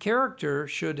any character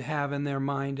should have in their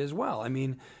mind as well. I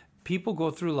mean, people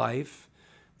go through life,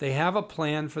 they have a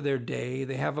plan for their day,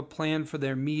 they have a plan for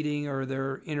their meeting or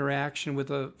their interaction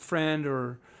with a friend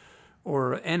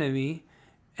or enemy,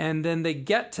 and then they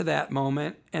get to that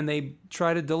moment and they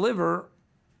try to deliver,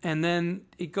 and then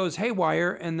it goes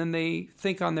haywire, and then they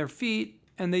think on their feet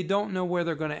and they don't know where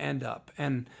they're going to end up.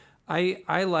 And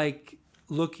I like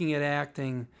looking at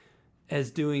acting as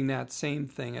doing that same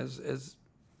thing, as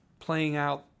playing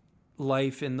out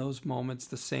life in those moments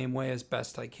the same way as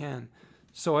best I can.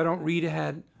 So I don't read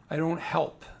ahead, I don't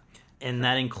help. And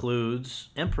that includes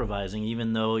improvising,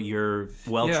 even though you're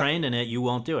well-trained in it, you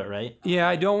won't do it, right? Yeah,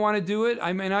 I don't want to do it.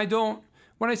 I mean,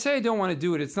 when I say I don't want to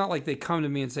do it, it's not like they come to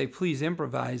me and say, please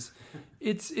improvise.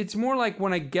 It's more like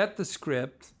when I get the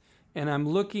script and I'm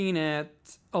looking at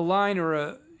a line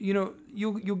or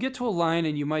you'll get to a line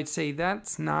and you might say,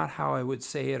 that's not how I would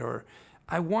say it, or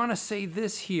I want to say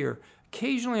this here.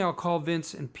 Occasionally I'll call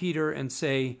Vince and Peter and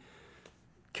say,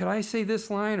 could I say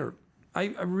this line? Or I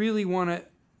really want to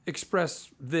express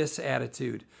this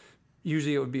attitude.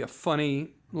 Usually it would be a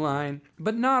funny line,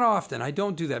 but not often. I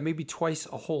don't do that, maybe twice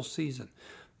a whole season.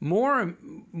 More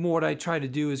what I try to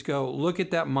do is go look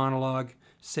at that monologue,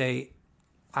 say,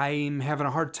 I'm having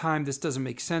a hard time, this doesn't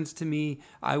make sense to me,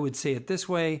 I would say it this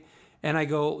way, and I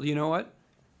go, you know what,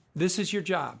 this is your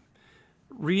job.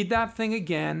 Read that thing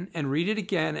again, and read it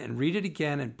again, and read it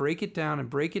again, and break it down,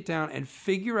 and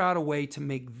figure out a way to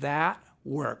make that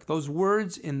work. Those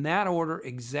words in that order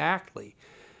exactly.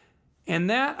 And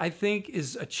that, I think,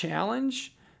 is a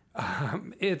challenge.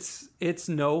 It's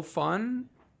no fun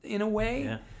in a way.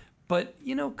 Yeah. But,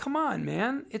 come on,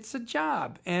 man. It's a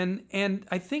job. And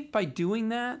I think by doing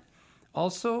that,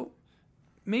 also,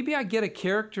 maybe I get a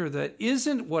character that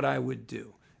isn't what I would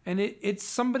do. And it's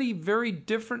somebody very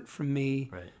different from me,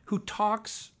 right, who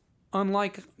talks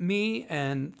unlike me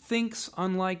and thinks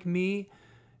unlike me.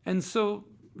 And so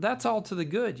that's all to the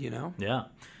good, Yeah.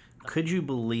 Could you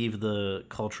believe the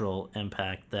cultural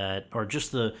impact that, or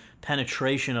just the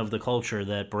penetration of the culture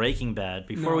that Breaking Bad,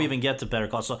 before we even get to Better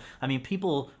Call Saul, I mean,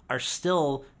 people are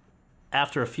still,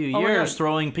 after a few years,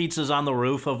 throwing pizzas on the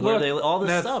roof of where they, all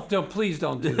this stuff. No, please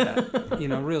don't do that.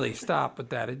 Really, stop with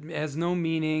that. It has no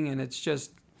meaning, and it's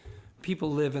just,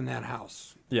 people live in that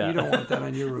house. Yeah. You don't want that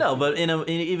on your roof. No, but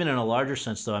even in a larger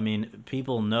sense, though, I mean,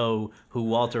 people know who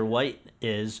Walter White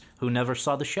is who never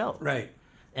saw the show. Right.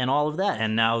 And all of that.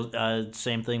 And now,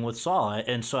 same thing with Saul.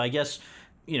 And so I guess,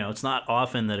 it's not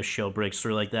often that a show breaks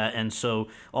through like that. And so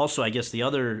also, I guess the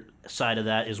other side of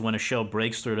that is when a show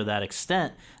breaks through to that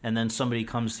extent, and then somebody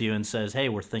comes to you and says, hey,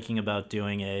 we're thinking about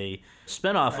doing a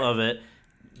spinoff of it.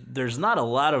 There's not a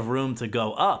lot of room to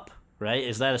go up, right?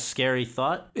 Is that a scary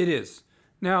thought? It is.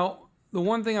 Now, the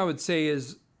one thing I would say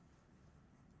is,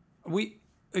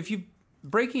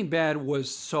 Breaking Bad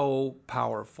was so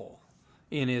powerful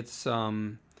in its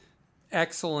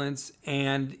excellence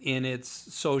and in its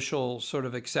social sort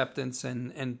of acceptance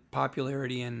and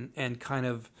popularity and kind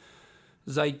of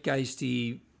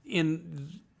zeitgeisty in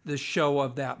the show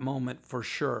of that moment for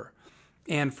sure,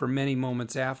 and for many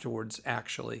moments afterwards,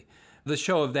 actually. The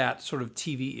show of that sort of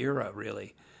TV era,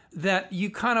 really. That you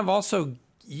kind of also,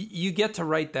 you get to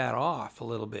write that off a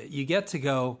little bit. You get to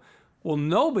go, well,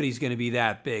 nobody's going to be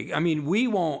that big. I mean, we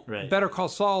won't. Right. Better Call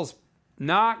Saul's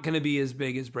not going to be as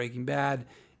big as Breaking Bad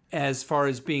as far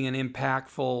as being an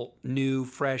impactful, new,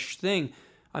 fresh thing.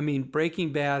 I mean,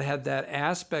 Breaking Bad had that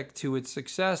aspect to its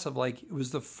success of like, it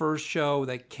was the first show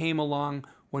that came along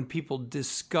when people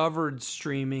discovered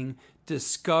streaming,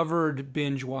 discovered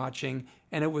binge watching,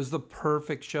 and it was the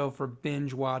perfect show for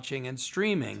binge watching and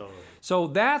streaming. Totally. So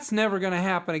that's never going to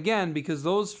happen again because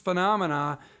those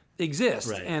phenomena exist,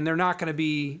 right, and they're not going to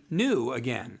be new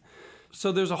again.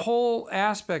 So there's a whole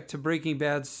aspect to Breaking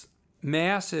Bad's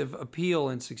massive appeal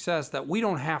and success that we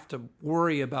don't have to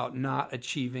worry about not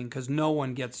achieving because no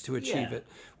one gets to achieve it.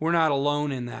 We're not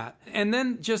alone in that. And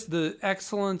then just the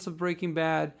excellence of Breaking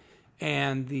Bad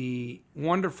and the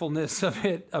wonderfulness of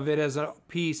it as a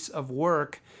piece of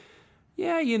work.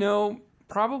 Yeah, you know,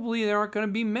 probably there aren't going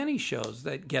to be many shows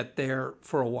that get there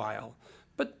for a while.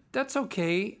 But that's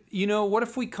okay. You know, what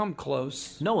if we come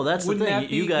close? No, well, that's Wouldn't the thing. that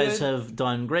be You guys good? have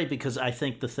done great because I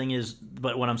think the thing is,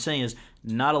 but what I'm saying is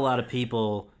not a lot of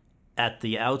people at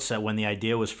the outset when the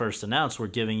idea was first announced were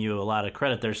giving you a lot of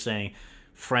credit. They're saying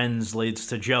Friends leads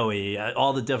to Joey,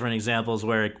 all the different examples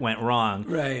where it went wrong.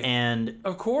 Right. And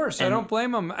of course, I don't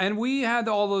blame them. And we had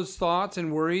all those thoughts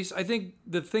and worries. I think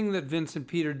the thing that Vince and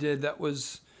Peter did that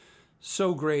was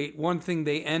so great, one thing,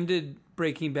 they ended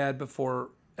Breaking Bad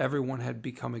before everyone had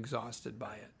become exhausted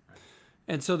by it.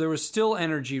 And so there was still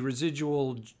energy,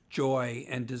 residual joy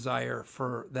and desire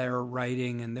for their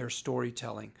writing and their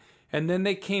storytelling. And then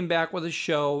they came back with a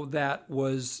show that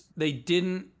was, they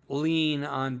didn't lean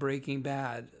on Breaking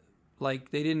Bad.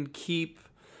 Like, they didn't keep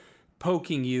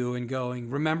poking you and going,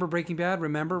 remember Breaking Bad?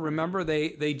 Remember?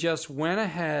 They just went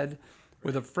ahead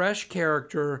with a fresh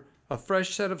character, a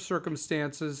fresh set of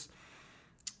circumstances.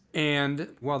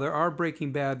 And while there are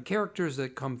Breaking Bad characters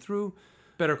that come through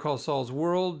Better Call Saul's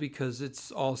world because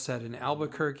it's all set in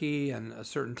Albuquerque and a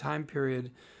certain time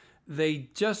period, they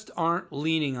just aren't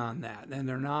leaning on that, and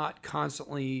they're not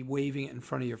constantly waving it in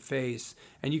front of your face.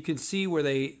 And you can see where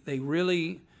they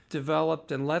really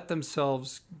developed and let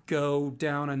themselves go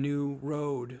down a new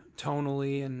road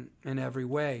tonally and in every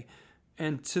way.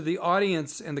 And to the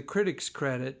audience and the critics'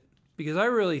 credit, because I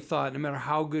really thought no matter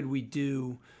how good we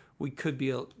do, we could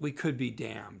be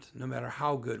damned, no matter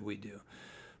how good we do.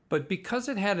 But because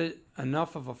it had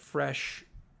enough of a fresh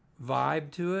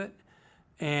vibe to it,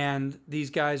 and these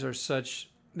guys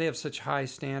they have such high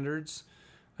standards,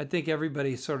 I think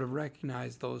everybody sort of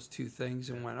recognized those two things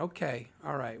and went, okay,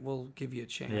 all right, we'll give you a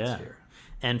chance here.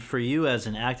 And for you as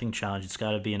an acting challenge, it's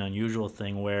got to be an unusual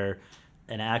thing where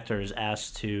an actor is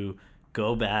asked to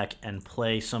go back and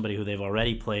play somebody who they've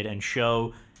already played and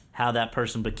show how that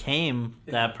person became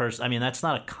that person. I mean, that's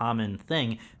not a common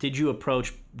thing. Did you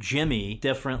approach Jimmy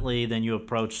differently than you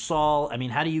approached Saul? I mean,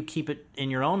 how do you keep it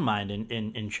in your own mind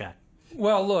in check?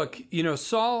 Well, look, you know,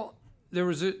 Saul,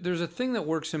 there's a thing that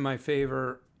works in my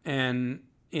favor and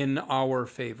in our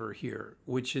favor here,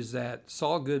 which is that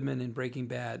Saul Goodman in Breaking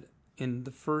Bad, in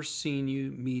the first scene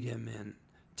you meet him in,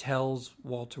 tells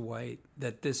Walter White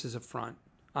that this is a front.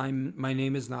 My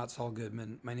name is not Saul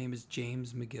Goodman. My name is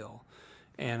James McGill,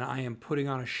 and I am putting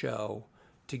on a show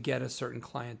to get a certain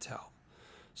clientele.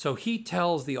 So he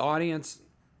tells the audience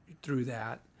through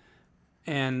that,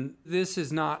 and this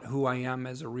is not who I am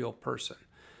as a real person.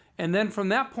 And then from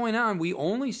that point on, we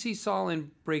only see Saul in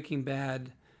Breaking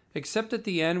Bad, except at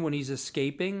the end when he's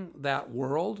escaping that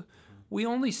world. We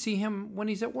only see him when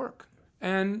he's at work.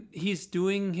 And he's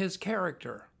doing his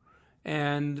character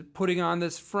and putting on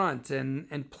this front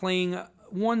and playing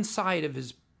one side of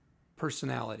his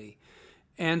personality.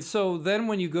 And so then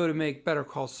when you go to make Better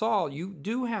Call Saul, you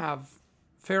do have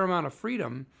a fair amount of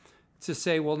freedom to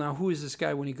say, well, now who is this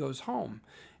guy when he goes home?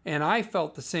 And I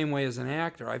felt the same way as an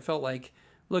actor. I felt like,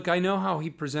 look, I know how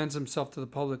he presents himself to the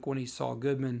public when he's Saul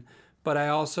Goodman, but I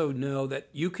also know that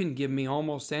you can give me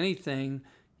almost anything.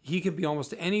 He could be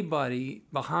almost anybody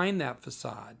behind that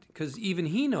facade, because even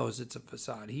he knows it's a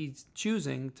facade. He's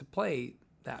choosing to play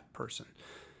that person.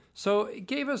 So it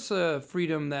gave us a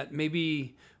freedom that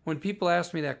maybe when people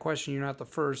ask me that question, you're not the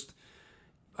first,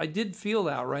 I did feel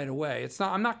that right away.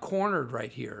 I'm not cornered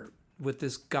right here with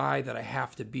this guy that I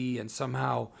have to be and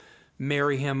somehow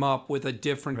marry him up with a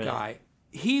different guy.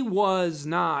 He was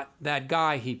not that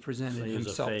guy he presented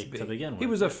himself to be. To begin with. He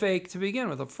was a fake to begin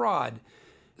with, a fraud.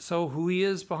 so who he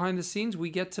is behind the scenes, we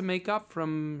get to make up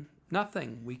from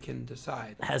nothing. We can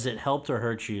decide. Has it helped or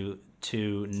hurt you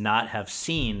to not have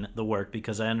seen the work?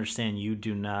 Because I understand you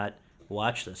do not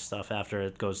watch this stuff after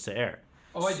it goes to air.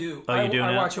 Oh, I do. Oh, you do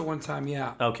I now? watch it one time,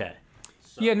 yeah. Okay.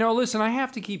 Yeah, no, listen, I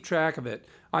have to keep track of it.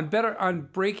 On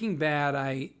Breaking Bad,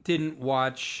 I didn't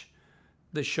watch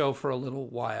the show for a little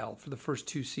while, for the first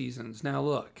 2 seasons. Now,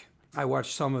 look, I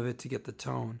watched some of it to get the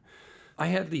tone. I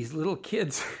had these little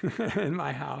kids in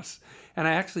my house, and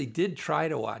I actually did try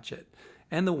to watch it.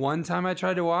 And the one time I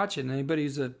tried to watch it, and anybody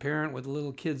who's a parent with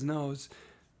little kids knows,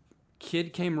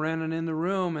 kid came running in the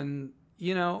room, and,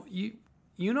 you know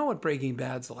what Breaking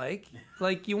Bad's like.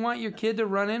 Like, you want your kid to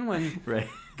run in when Right.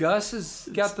 Gus has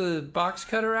got the box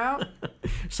cutter out?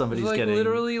 Somebody's like getting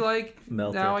literally like,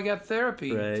 melted. now I got therapy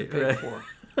to pay for.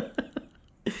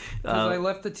 Because I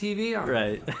left the TV on.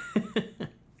 Right.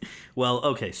 Well,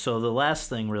 okay, so the last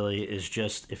thing really is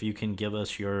just if you can give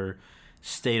us your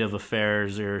state of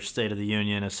affairs or state of the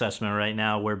union assessment right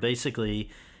now, where basically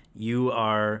you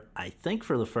are, I think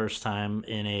for the first time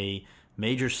in a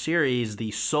major series,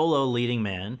 the solo leading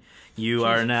man. You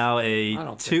are now a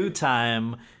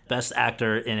 2-time Best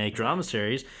Actor in a drama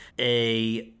series.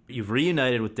 You've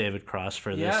reunited with David Cross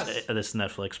for this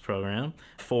Netflix program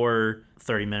for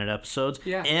 30-minute episodes.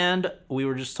 Yeah. And we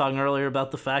were just talking earlier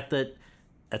about the fact that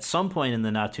at some point in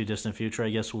the not-too-distant future, I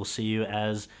guess we'll see you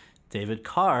as David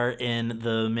Carr in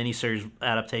the miniseries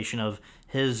adaptation of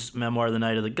his memoir, The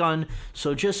Night of the Gun.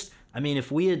 So just, I mean,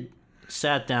 if we had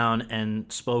sat down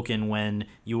and spoken when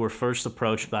you were first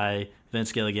approached by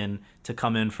Vince Gilligan to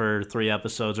come in for 3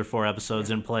 episodes or 4 episodes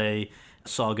and play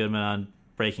Saul Goodman on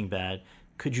Breaking Bad,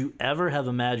 could you ever have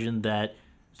imagined that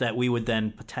we would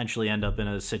then potentially end up in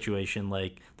a situation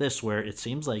like this where it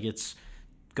seems like it's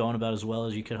going about as well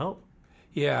as you could hope?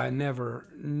 Yeah, never.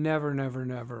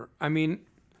 I mean,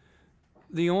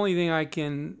 the only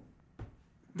thing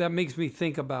that makes me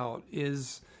think about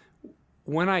is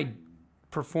when I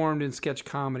performed in sketch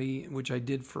comedy, which I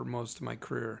did for most of my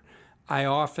career, I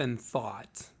often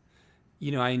thought,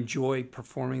 I enjoy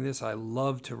performing this. I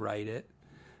love to write it.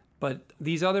 But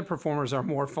these other performers are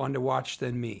more fun to watch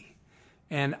than me.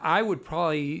 And I would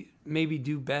probably maybe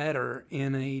do better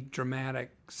in a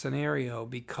dramatic scenario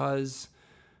because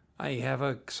I have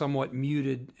a somewhat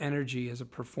muted energy as a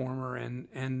performer.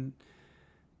 And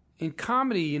in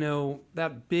comedy,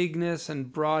 that bigness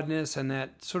and broadness and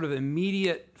that sort of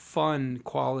immediate fun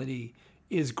quality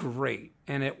is great.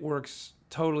 And it works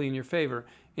totally in your favor.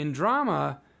 In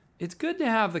drama, it's good to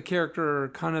have the character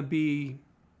kind of be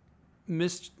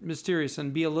mysterious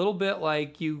and be a little bit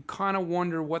like you kind of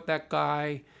wonder what that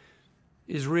guy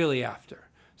is really after.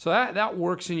 So that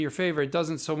works in your favor. It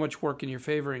doesn't so much work in your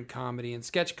favor in comedy. In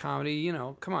sketch comedy,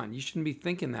 come on, you shouldn't be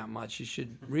thinking that much. You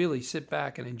should really sit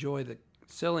back and enjoy the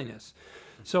silliness.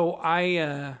 So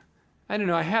I don't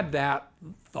know, I had that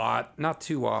thought, not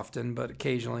too often, but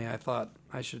occasionally I thought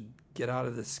I should get out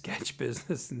of the sketch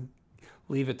business and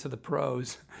leave it to the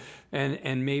pros.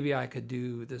 And maybe I could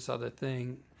do this other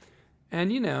thing.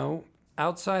 And,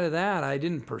 outside of that, I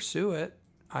didn't pursue it.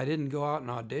 I didn't go out and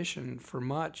audition for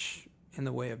much in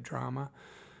the way of drama.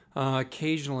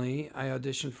 Occasionally, I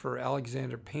auditioned for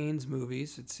Alexander Payne's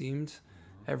movies, it seemed,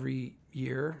 every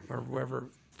year or whatever,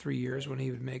 3 years when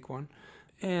he would make one.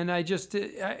 And I just,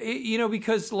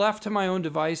 because left to my own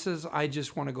devices, I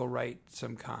just want to go write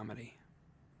some comedy.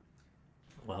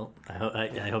 Well,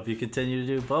 I hope you continue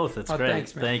to do both. That's great.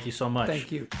 Thanks, man. Thank you so much.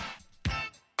 Thank you.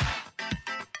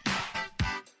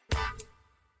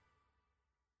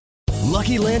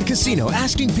 Lucky Land Casino,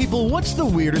 asking people, what's the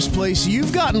weirdest place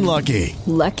you've gotten lucky?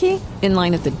 Lucky? In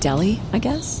line at the deli, I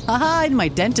guess? Aha, in my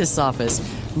dentist's office.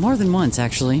 More than once,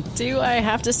 actually. Do I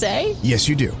have to say? Yes,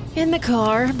 you do. In the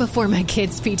car before my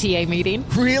kids' PTA meeting.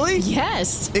 Really?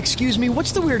 Yes. Excuse me,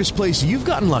 what's the weirdest place you've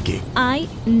gotten lucky? I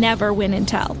never win and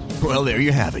tell. Well, there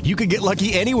you have it. You can get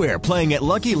lucky anywhere, playing at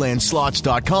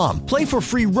LuckyLandSlots.com. Play for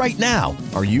free right now.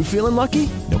 Are you feeling lucky?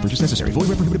 No purchase necessary. Void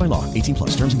where prohibited by law.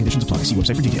 18+. Terms and conditions apply. See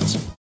website for details.